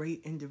just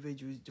great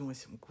individuals doing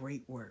some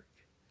great work.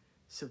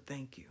 So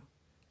thank you.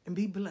 And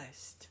be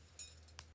blessed.